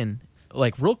zoom in,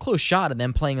 like real close shot of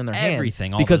them playing on their hand.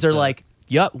 Everything, all Because the- they're like,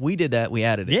 "Yup, we did that. We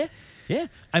added it." Yeah, yeah.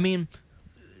 I mean,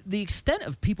 the extent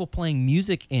of people playing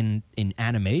music in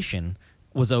animation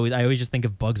was always. I always just think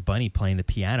of Bugs Bunny playing the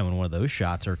piano in one of those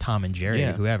shots, or Tom and Jerry, or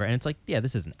Yeah. whoever. And it's like, yeah,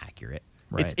 this isn't accurate.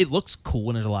 Right. It looks cool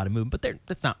and there's a lot of movement, but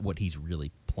that's not what he's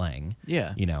really playing.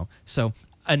 Yeah. You know. So,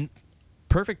 a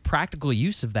perfect practical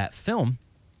use of that film.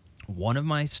 One of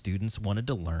my students wanted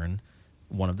to learn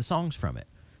one of the songs from it.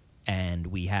 And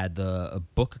we had a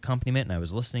book accompaniment, and I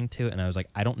was listening to it, and I was like,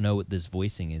 I don't know what this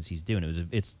voicing is he's doing.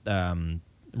 It's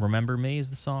 "Remember Me" is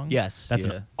the song. Yes, that's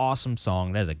yeah. an awesome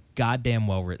song. That is a goddamn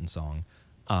well written song.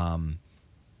 And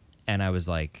I was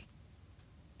like,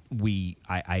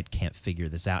 I can't figure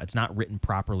this out. It's not written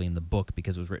properly in the book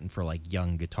because it was written for like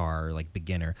young guitar, or like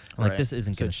beginner. I'm like, Right. this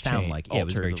isn't So going to it's sound changed, like it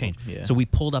was very altered a changed. little, yeah. So we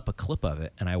pulled up a clip of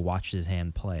it, and I watched his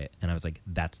hand play it, and I was like,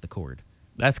 that's the chord.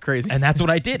 That's crazy. And that's what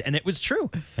I did, and it was true,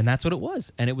 and that's what it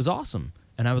was, and it was awesome.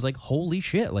 And I was like, holy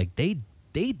shit! Like they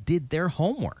did their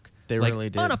homework. They like, really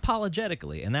did.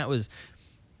 unapologetically, and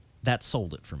that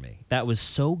sold it for me. That was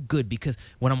so good because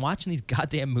when I'm watching these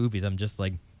goddamn movies, I'm just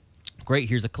like, great.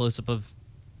 Here's a close up of,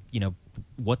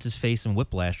 what's his face in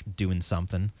Whiplash doing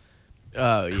something.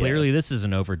 Oh, yeah. Clearly, this is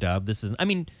an overdub. This is, I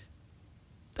mean,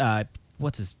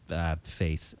 what's his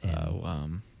face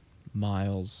in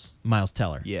Miles. Miles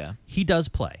Teller? Yeah. He does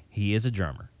play. He is a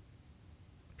drummer.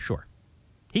 Sure.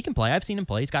 He can play. I've seen him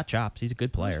play. He's got chops. He's a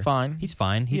good player. fine. He's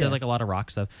fine. He Yeah. does like a lot of rock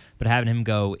stuff. But having him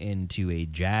go into a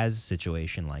jazz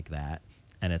situation like that,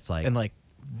 and it's like, And like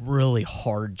really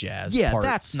hard jazz yeah, parts.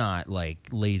 that's not like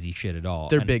lazy shit at all.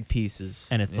 They're And- big pieces.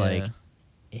 And it's Yeah. like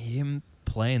him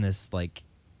playing this like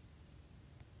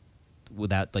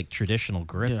without like traditional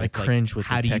grip. Dude, I It's like, cringe with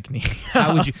how the do you- technique.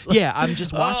 How would you? It's like, Yeah, I'm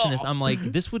just watching this. oh. I'm like,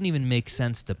 this wouldn't even make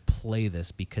sense to play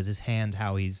this because his hand,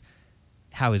 how his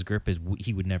grip is,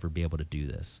 he would never be able to do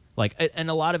this. Like, and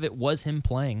a lot of it was him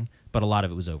playing, but a lot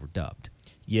of it was overdubbed.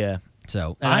 Yeah.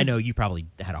 So, and I I- know you probably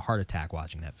had a heart attack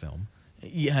watching that film.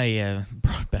 Yeah.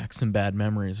 Brought back some bad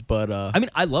memories, but I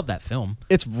mean, I love that film.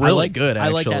 it's I really like- good. I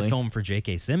like that actually. film for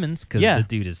J.K. Simmons because Yeah. the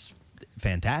dude is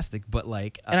fantastic. But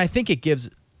like, And I think it gives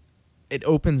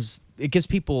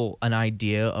people an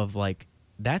idea of like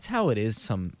that's how it is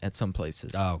at some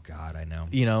places. oh god, I know.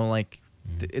 You know, like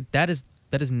Mm-hmm. that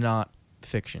is not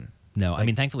fiction. No, I Like-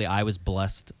 mean, thankfully, I was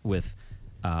blessed with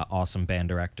awesome band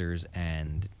directors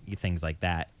and things like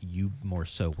that. You more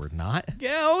so were not.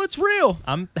 Yeah, oh, it's real.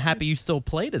 I'm happy you still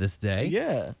play to this day.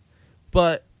 Yeah.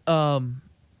 But yeah,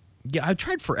 I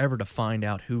tried forever to find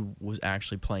out who was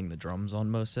actually playing the drums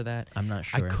on most of that. I'm not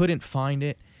sure. I couldn't find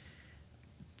it.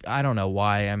 I don't know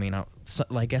why. I mean,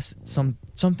 I guess some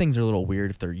things are a little weird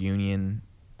if they're union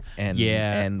and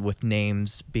Yeah. and with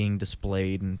names being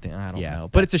displayed and I don't Yeah, know.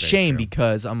 But it's a that's very shame true.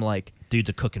 because I'm like, Dude's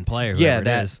a cooking player. yeah, whoever it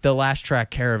that is. the last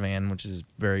track Caravan, which is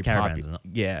very Caravan's popular.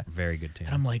 an- Yeah. Very good tune.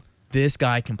 And I'm like, this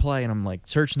guy can play and I'm like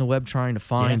searching the web trying to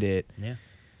find it. Yeah.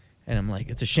 And I'm like,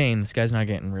 it's a shame this guy's not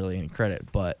getting really any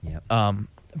credit. But Yep. I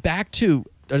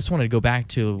just wanted to go back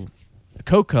to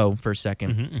Coco for a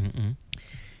 2nd. Mm-hmm.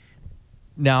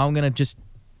 Now I'm gonna just,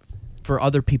 for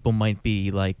other people might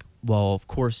be like, well, of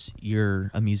course you're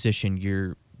a musician,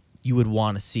 you would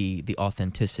want to see the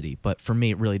authenticity, but for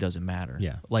me it really doesn't matter.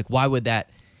 Yeah. Like why would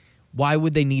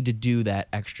they need to do that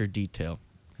extra detail?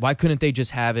 Why couldn't they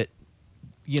just have it,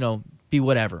 be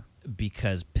whatever?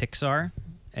 Because Pixar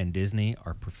and Disney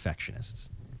are perfectionists.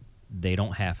 They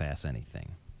don't half-ass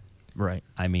anything. Right.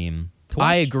 I mean,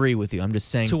 I agree with you. I'm just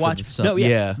saying to for watch the some-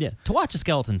 yeah. To watch a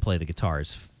skeleton play the guitar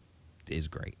is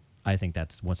great. I think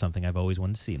that's something I've always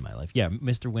wanted to see in my life. Yeah,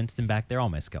 Mr. Winston back there, all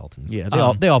my skeletons. Yeah,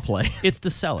 they all play. It's to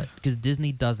sell it because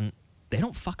Disney doesn't they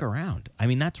don't fuck around. I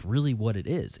mean, that's really what it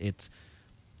is. It's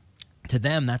to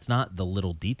them, that's not the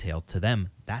little detail. To them,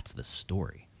 that's the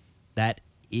story. That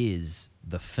is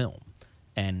the film.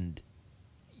 And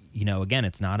you know, again,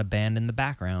 it's not a band in the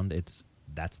background.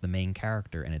 That's the main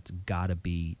character, and it's got to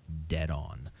be dead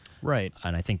on. Right.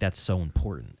 And I think that's so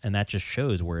important. And that just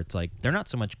shows where it's like they're not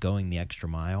so much going the extra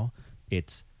mile.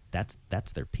 It's that's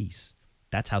their piece.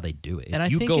 That's how they do it. And I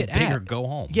you think go it big or add- go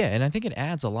home. Yeah, and I think it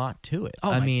adds a lot to it.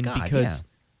 Oh I my mean, God, because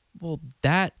well,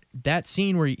 that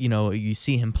scene where you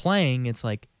see him playing, it's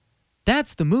like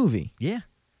that's the movie. Yeah.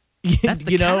 That's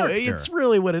the you know, character. it's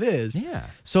really what it is. Yeah.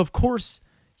 So of course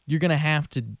you're gonna have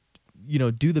to,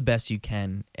 do the best you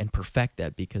can and perfect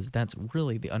that because that's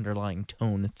really the underlying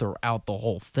tone throughout the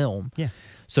whole film. Yeah.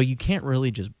 So you can't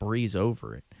really just breeze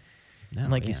over it. No,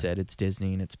 And like you yeah. said, it's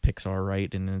Disney and it's Pixar,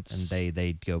 right? And it's And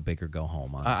they go big or go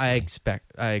home. Honestly.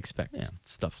 I expect Yeah.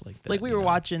 stuff like that. Like we you were know?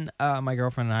 watching, my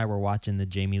girlfriend and I were watching the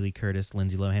Jamie Lee Curtis,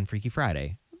 Lindsay Lohan Freaky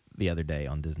Friday the other day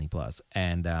on Disney Plus,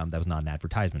 and that was not an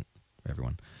advertisement for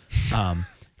everyone.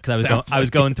 Because I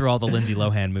was going through all the Lindsay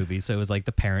Lohan movies, so it was like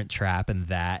The Parent Trap and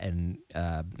that, and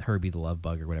Herbie the Love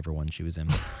Bug or whatever one she was in.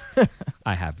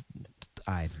 I'm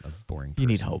a boring person. You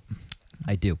need hope.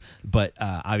 I do. But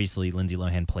obviously, Lindsay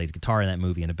Lohan plays guitar in that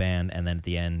movie in a band, and then at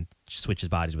the end, she switches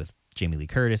bodies with Jamie Lee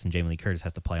Curtis, and Jamie Lee Curtis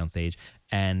has to play on stage.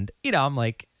 And, I'm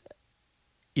like,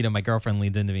 my girlfriend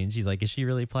leans into me, and she's like, is she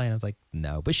really playing? I was like,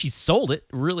 no. But she sold it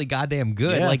really goddamn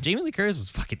good. Yeah. Like, Jamie Lee Curtis was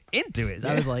fucking into it.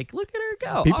 I was like, look at her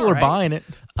go. People All are right. buying it.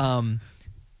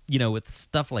 With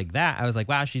stuff like that, I was like,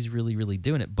 wow, she's really, really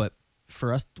doing it. But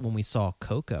for us, when we saw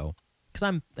Coco, because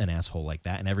I'm an asshole like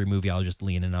that, and every movie I'll just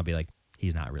lean in and I'll be like,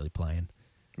 he's not really playing.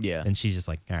 Yeah. And she's just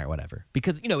like, all right, whatever.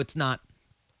 Because,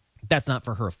 that's not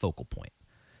for her a focal point.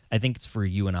 I think it's for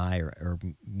you and I or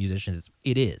musicians.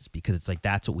 It is because it's like,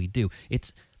 that's what we do.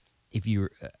 It's if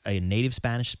you're a native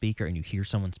Spanish speaker and you hear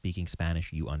someone speaking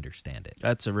Spanish, you understand it.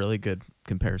 That's a really good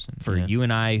comparison. For yeah. you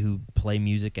and I who play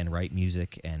music and write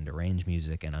music and arrange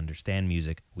music and understand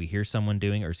music, we hear someone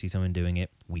doing it or see someone doing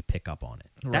it, we pick up on it.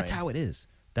 That's Right. how it is.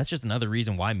 That's just another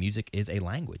reason why music is a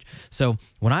language. So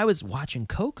when I was watching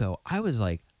Coco, I was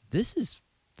like, this is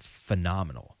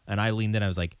phenomenal. And I leaned in, I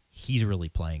was like, he's really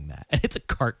playing that. And it's a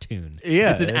cartoon.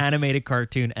 Yeah, It's an it's- animated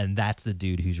cartoon, and that's the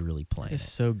dude who's really playing It's it.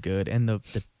 so good. And the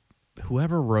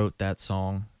whoever wrote that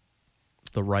song,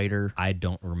 the writer, I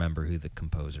don't remember who the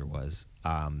composer was.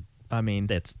 I mean,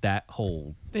 That's that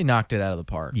whole, they knocked it out of the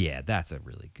park. yeah, that's a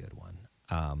really good one.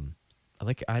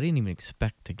 I didn't even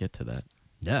expect to get to that.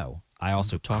 No, I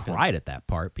also Talking- cried at that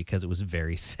part because it was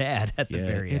very sad at the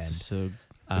very it's end. so the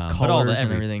But colors all the- and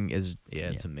every- everything is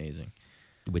it's amazing.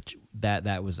 Which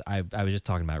that was I was just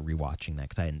talking about rewatching that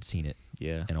because I hadn't seen it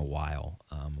Yeah, in a while.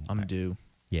 I'm due.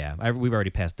 Yeah, we've already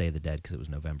passed Day of the Dead because it was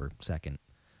November 2nd.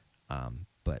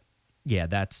 But yeah,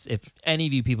 that's if any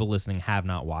of you people listening have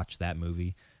not watched that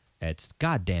movie, it's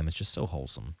goddamn, it's just so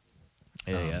wholesome.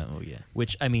 Yeah, oh yeah.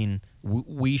 Which I mean,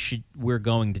 we're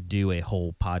going to do a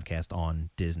whole podcast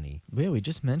on Disney. Yeah, we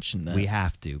just mentioned that. We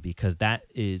have to because that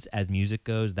is, as music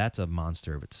goes, that's a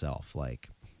monster of itself. Like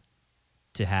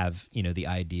to have the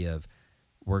idea of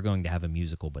we're going to have a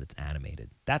musical, but it's animated.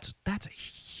 That's a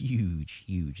huge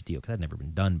deal because that's never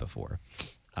been done before.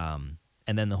 And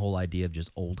then the whole idea of just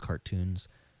old cartoons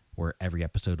where every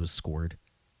episode was scored.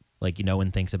 Like no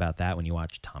one thinks about that when you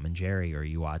watch Tom and Jerry or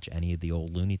you watch any of the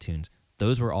old Looney Tunes.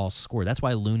 Those were all scored. That's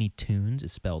why Looney Tunes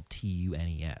is spelled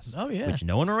Tunes. Oh, yeah. Which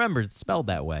no one remembers it's spelled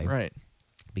that way. Right.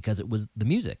 Because it was the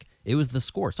music. It was the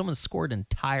score. Someone scored an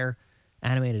entire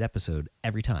animated episode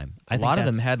every time. A lot of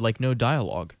them had like no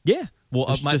dialogue. Yeah. Well,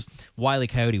 It's just- Wile E.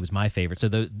 Coyote was my favorite.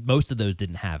 So most of those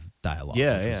didn't have dialogue,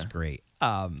 Yeah, which yeah. was great.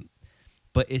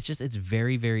 But it's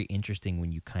very, very interesting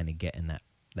when you kind of get in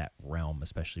that realm,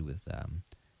 especially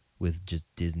with just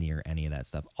Disney or any of that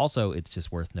stuff. Also, it's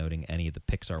just worth noting any of the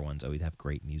Pixar ones always have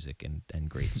great music and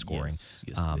great scoring. Yes,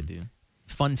 they do.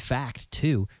 Fun fact,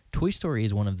 too, Toy Story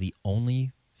is one of the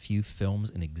only few films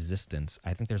in existence,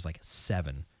 I think there's like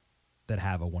 7, that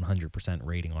have a 100%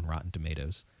 rating on Rotten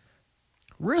Tomatoes.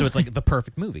 Really? So it's like the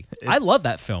perfect movie. I It's- love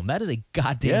that film. That is a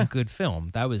goddamn Yeah. good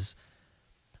film. I was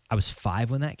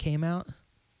 5 when that came out,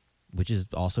 which is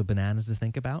also bananas to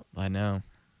think about. I know.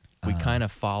 We kind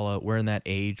of we're in that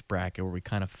age bracket where we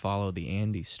kind of follow the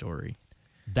Andy story.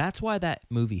 That's why that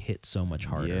movie hit so much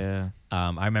harder. Yeah.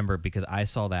 I remember because I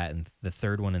saw that in the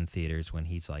third one in theaters when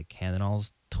he's like handing all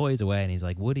his toys away and he's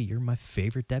like, Woody, you're my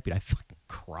favorite deputy. I fucking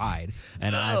cried.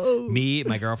 And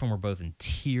my girlfriend were both in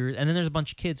tears. And then there's a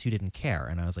bunch of kids who didn't care.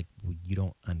 And I was like, well, you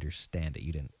don't understand it.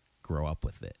 You didn't grow up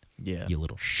with it. Yeah. You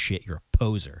little shit, you're a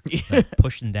poser.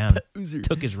 Pushed him down, Poser.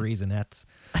 took his Raisinets.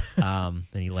 Then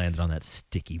he landed on that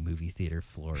sticky movie theater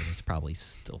floor, and it's probably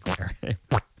still there.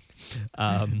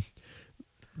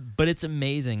 But it's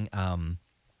amazing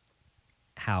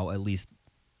how at least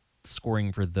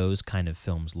scoring for those kind of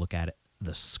films look at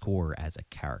the score as a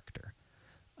character.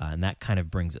 And that kind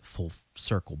of brings it full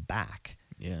circle back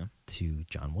to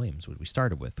John Williams, what we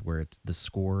started with, where it's the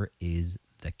score is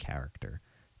the character.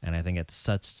 And I think it's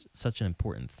such an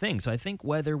important thing. So I think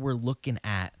whether we're looking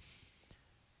at,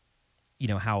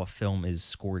 how a film is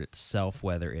scored itself,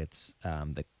 whether it's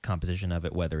the composition of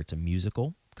it, whether it's a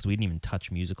musical, because we didn't even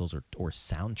touch musicals or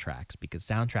soundtracks, because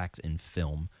soundtracks in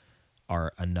film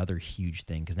are another huge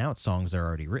thing, because now it's songs that are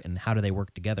already written. How do they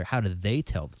work together? How do they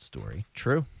tell the story?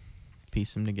 True.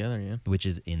 Piece them together, yeah. Which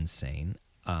is insane.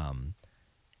 And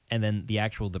then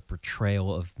the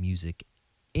portrayal of music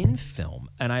in film.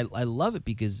 And I love it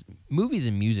because movies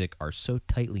and music are so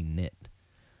tightly knit.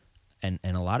 And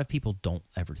a lot of people don't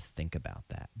ever think about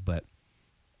that. But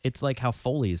it's like how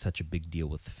Foley is such a big deal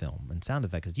with film and sound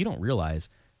effects. You don't realize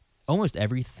almost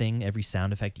everything, every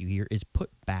sound effect you hear is put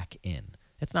back in.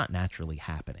 It's not naturally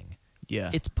happening. Yeah.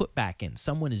 It's put back in.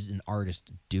 Someone is an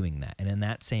artist doing that. And in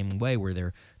that same way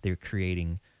where they're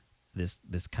creating this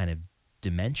kind of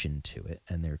dimension to it,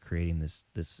 and they're creating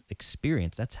this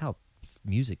experience, that's how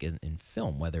music is in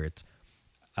film, whether it's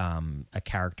a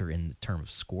character in the term of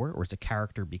score, or it's a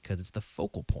character because it's the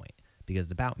focal point, because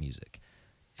it's about music.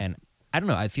 And I don't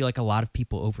know, I feel like a lot of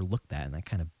people overlook that, and that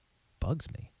kind of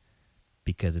bugs me,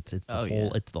 because it's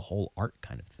the whole art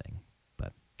kind of thing.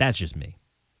 But that's just me.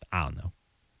 I don't know.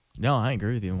 No, I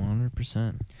agree with you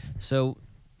 100%. So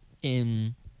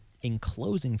in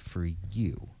closing for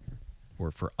you,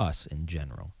 or for us in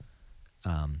general,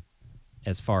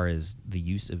 as far as the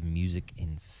use of music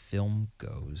in film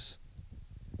goes,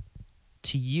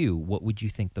 to you, what would you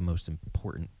think the most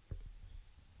important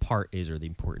part is, or the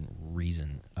important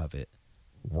reason of it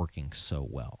working so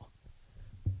well?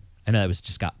 I know that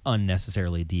just got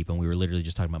unnecessarily deep, and we were literally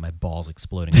just talking about my balls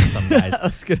exploding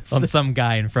on some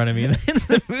guy in front of me in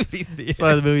the movie theater. That's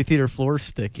why the movie theater floor is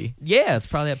sticky. Yeah, it's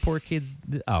probably that poor kid.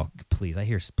 Oh, please! I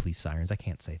hear police sirens. I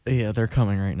can't say things. Yeah, they're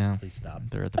coming right now. Please stop.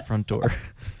 They're at the front door.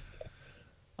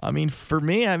 I mean, for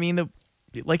me,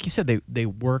 like you said, they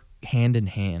work hand in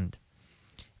hand,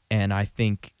 and I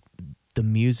think the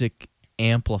music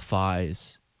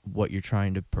amplifies what you're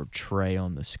trying to portray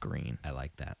on the screen. I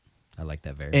like that. I like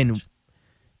that very and much.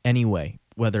 Anyway,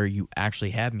 whether you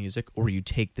actually have music or you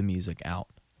take the music out,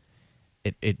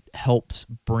 it helps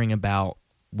bring about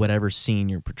whatever scene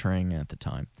you're portraying at the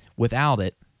time. Without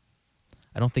it,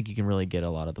 I don't think you can really get a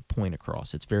lot of the point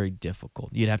across. It's very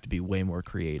difficult. You'd have to be way more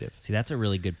creative. See, that's a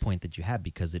really good point that you have,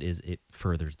 because it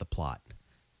furthers the plot,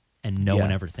 and no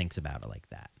one ever thinks about it like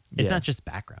that. It's not just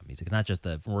background music. It's not just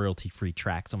the royalty-free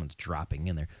track someone's dropping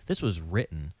in there. This was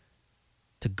written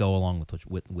to go along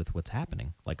with what's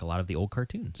happening, like a lot of the old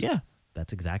cartoons. Yeah.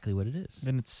 That's exactly what it is.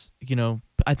 And it's,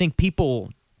 I think people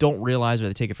don't realize, or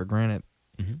they take it for granted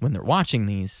when they're watching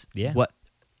these, what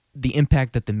the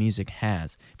impact that the music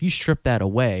has. If you strip that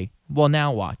away, well,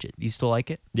 now watch it. You still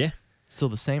like it? Yeah. Still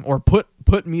the same? Or put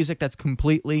music that's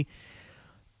completely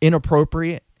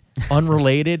inappropriate,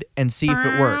 unrelated, and see if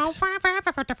it works.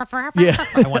 Yeah.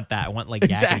 I want that. I want like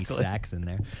Exactly. yakety sax in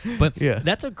there. But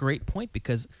that's a great point,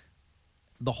 because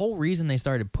the whole reason they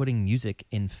started putting music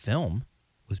in film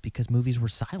was because movies were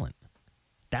silent.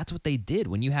 That's what they did.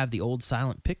 When you have the old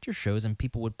silent picture shows and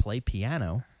people would play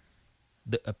piano,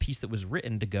 a piece that was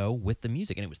written to go with the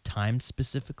music, and it was timed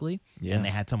specifically, and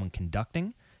they had someone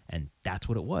conducting, and that's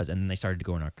what it was. And then they started to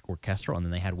go in orchestral, and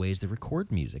then they had ways to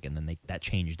record music, and then that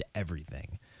changed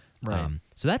everything. Right.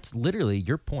 So that's literally,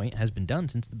 your point has been done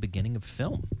since the beginning of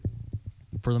film,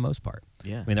 for the most part.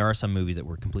 Yeah. I mean, there are some movies that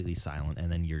were completely silent,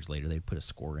 and then years later they'd put a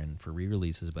score in for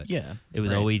re-releases, but it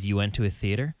was always, you went to a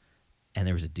theater and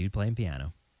there was a dude playing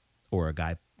piano, or a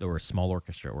guy, or a small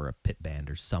orchestra, or a pit band,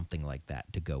 or something like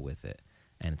that to go with it.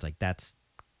 And it's like, that's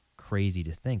crazy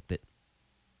to think that,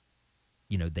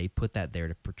 they put that there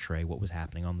to portray what was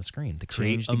happening on the screen, to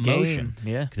create Change the emotion.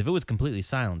 game. Yeah. Because if it was completely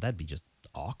silent, that'd be just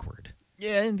awkward.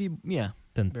 Yeah, and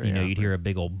Then, very you'd awkward. hear a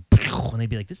big old, and they'd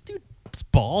be like, this dude's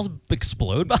balls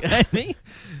explode behind me.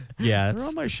 Yeah, that's They're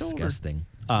on my shoulder. disgusting.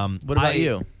 What about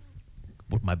you?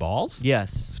 What, my balls?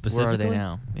 Yes. Where are they Specifically?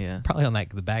 now? Yeah. Probably on the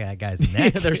back of that guy's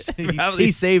neck.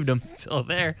 He saved them. Still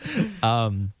there.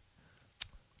 The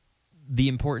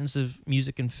importance of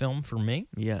music and film for me.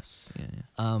 Yes. Yeah.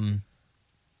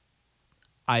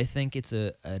 I think it's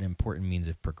an important means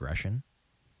of progression,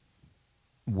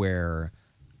 where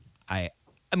I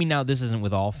mean, now this isn't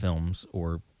with all films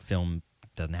or film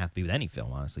doesn't have to be with any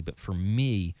film, honestly. But for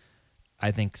me,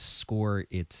 I think score,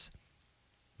 it's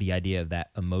the idea of that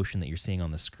emotion that you're seeing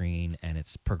on the screen, and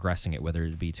it's progressing it, whether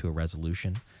it be to a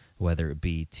resolution, whether it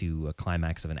be to a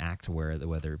climax of an act,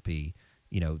 whether it be,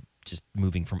 just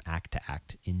moving from act to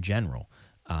act in general.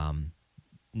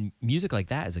 Music like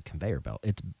that is a conveyor belt.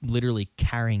 It's literally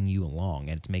carrying you along,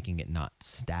 and it's making it not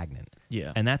stagnant.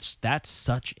 Yeah. And that's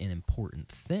such an important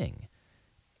thing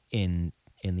in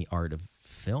the art of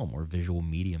film or visual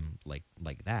medium like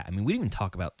that. I mean, we didn't even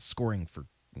talk about scoring for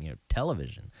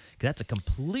television, because that's a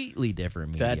completely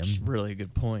different medium. That's really a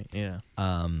good point. Yeah.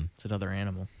 It's another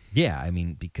animal. Yeah, I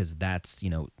mean, because that's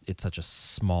it's such a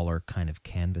smaller kind of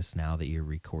canvas now that you're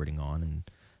recording on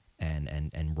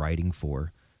and writing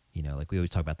for. Like we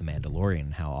always talk about The Mandalorian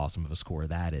and how awesome of a score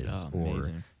that is, or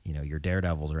amazing. Your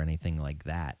Daredevils or anything like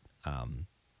that.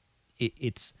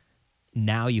 It's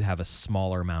now you have a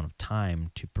smaller amount of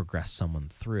time to progress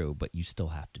someone through, but you still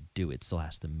have to do it. It still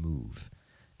has to move.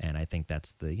 And I think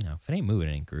that's the, if it ain't moving,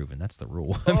 it ain't grooving. That's the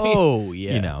rule. I mean,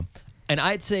 yeah. And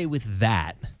I'd say with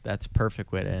that, That's a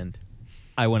perfect way to end.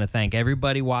 I want to thank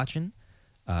everybody watching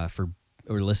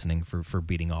or listening for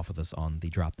beating off with us on the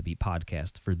Drop the Beat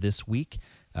podcast for this week.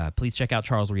 Please check out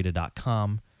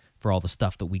charleslorita.com for all the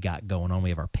stuff that we got going on. We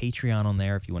have our Patreon on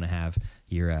there if you want to have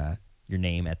your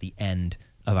name at the end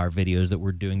of our videos that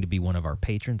we're doing to be one of our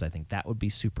patrons. I think that would be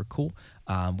super cool.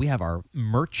 We have our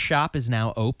merch shop is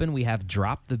now open. We have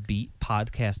Drop the Beat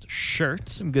podcast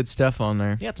shirts. Some good stuff on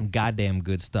there. We got some goddamn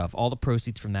good stuff. All the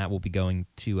proceeds from that will be going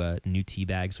to new tea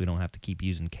bags, so we don't have to keep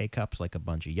using K-cups like a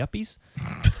bunch of yuppies.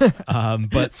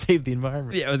 But save the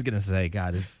environment. yeah, I was going to say,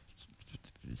 God,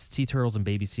 sea turtles and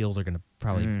baby seals are going to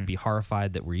probably be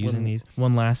horrified that we're using these.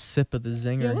 One last sip of the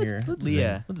zinger here. Let's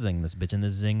zing this bitch, and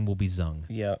this zing will be zung.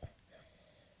 Yep.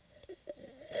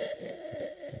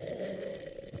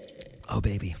 Oh,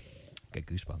 baby. Got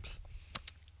goosebumps.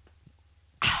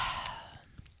 It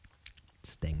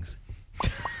stings.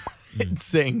 It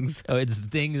sings. Oh, it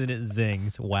stings and it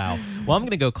zings. Wow. Well, I'm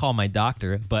going to go call my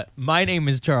doctor, but my name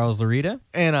is Charles Lorita.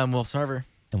 And I'm Will Sarver.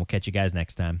 And we'll catch you guys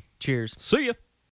next time. Cheers. See ya.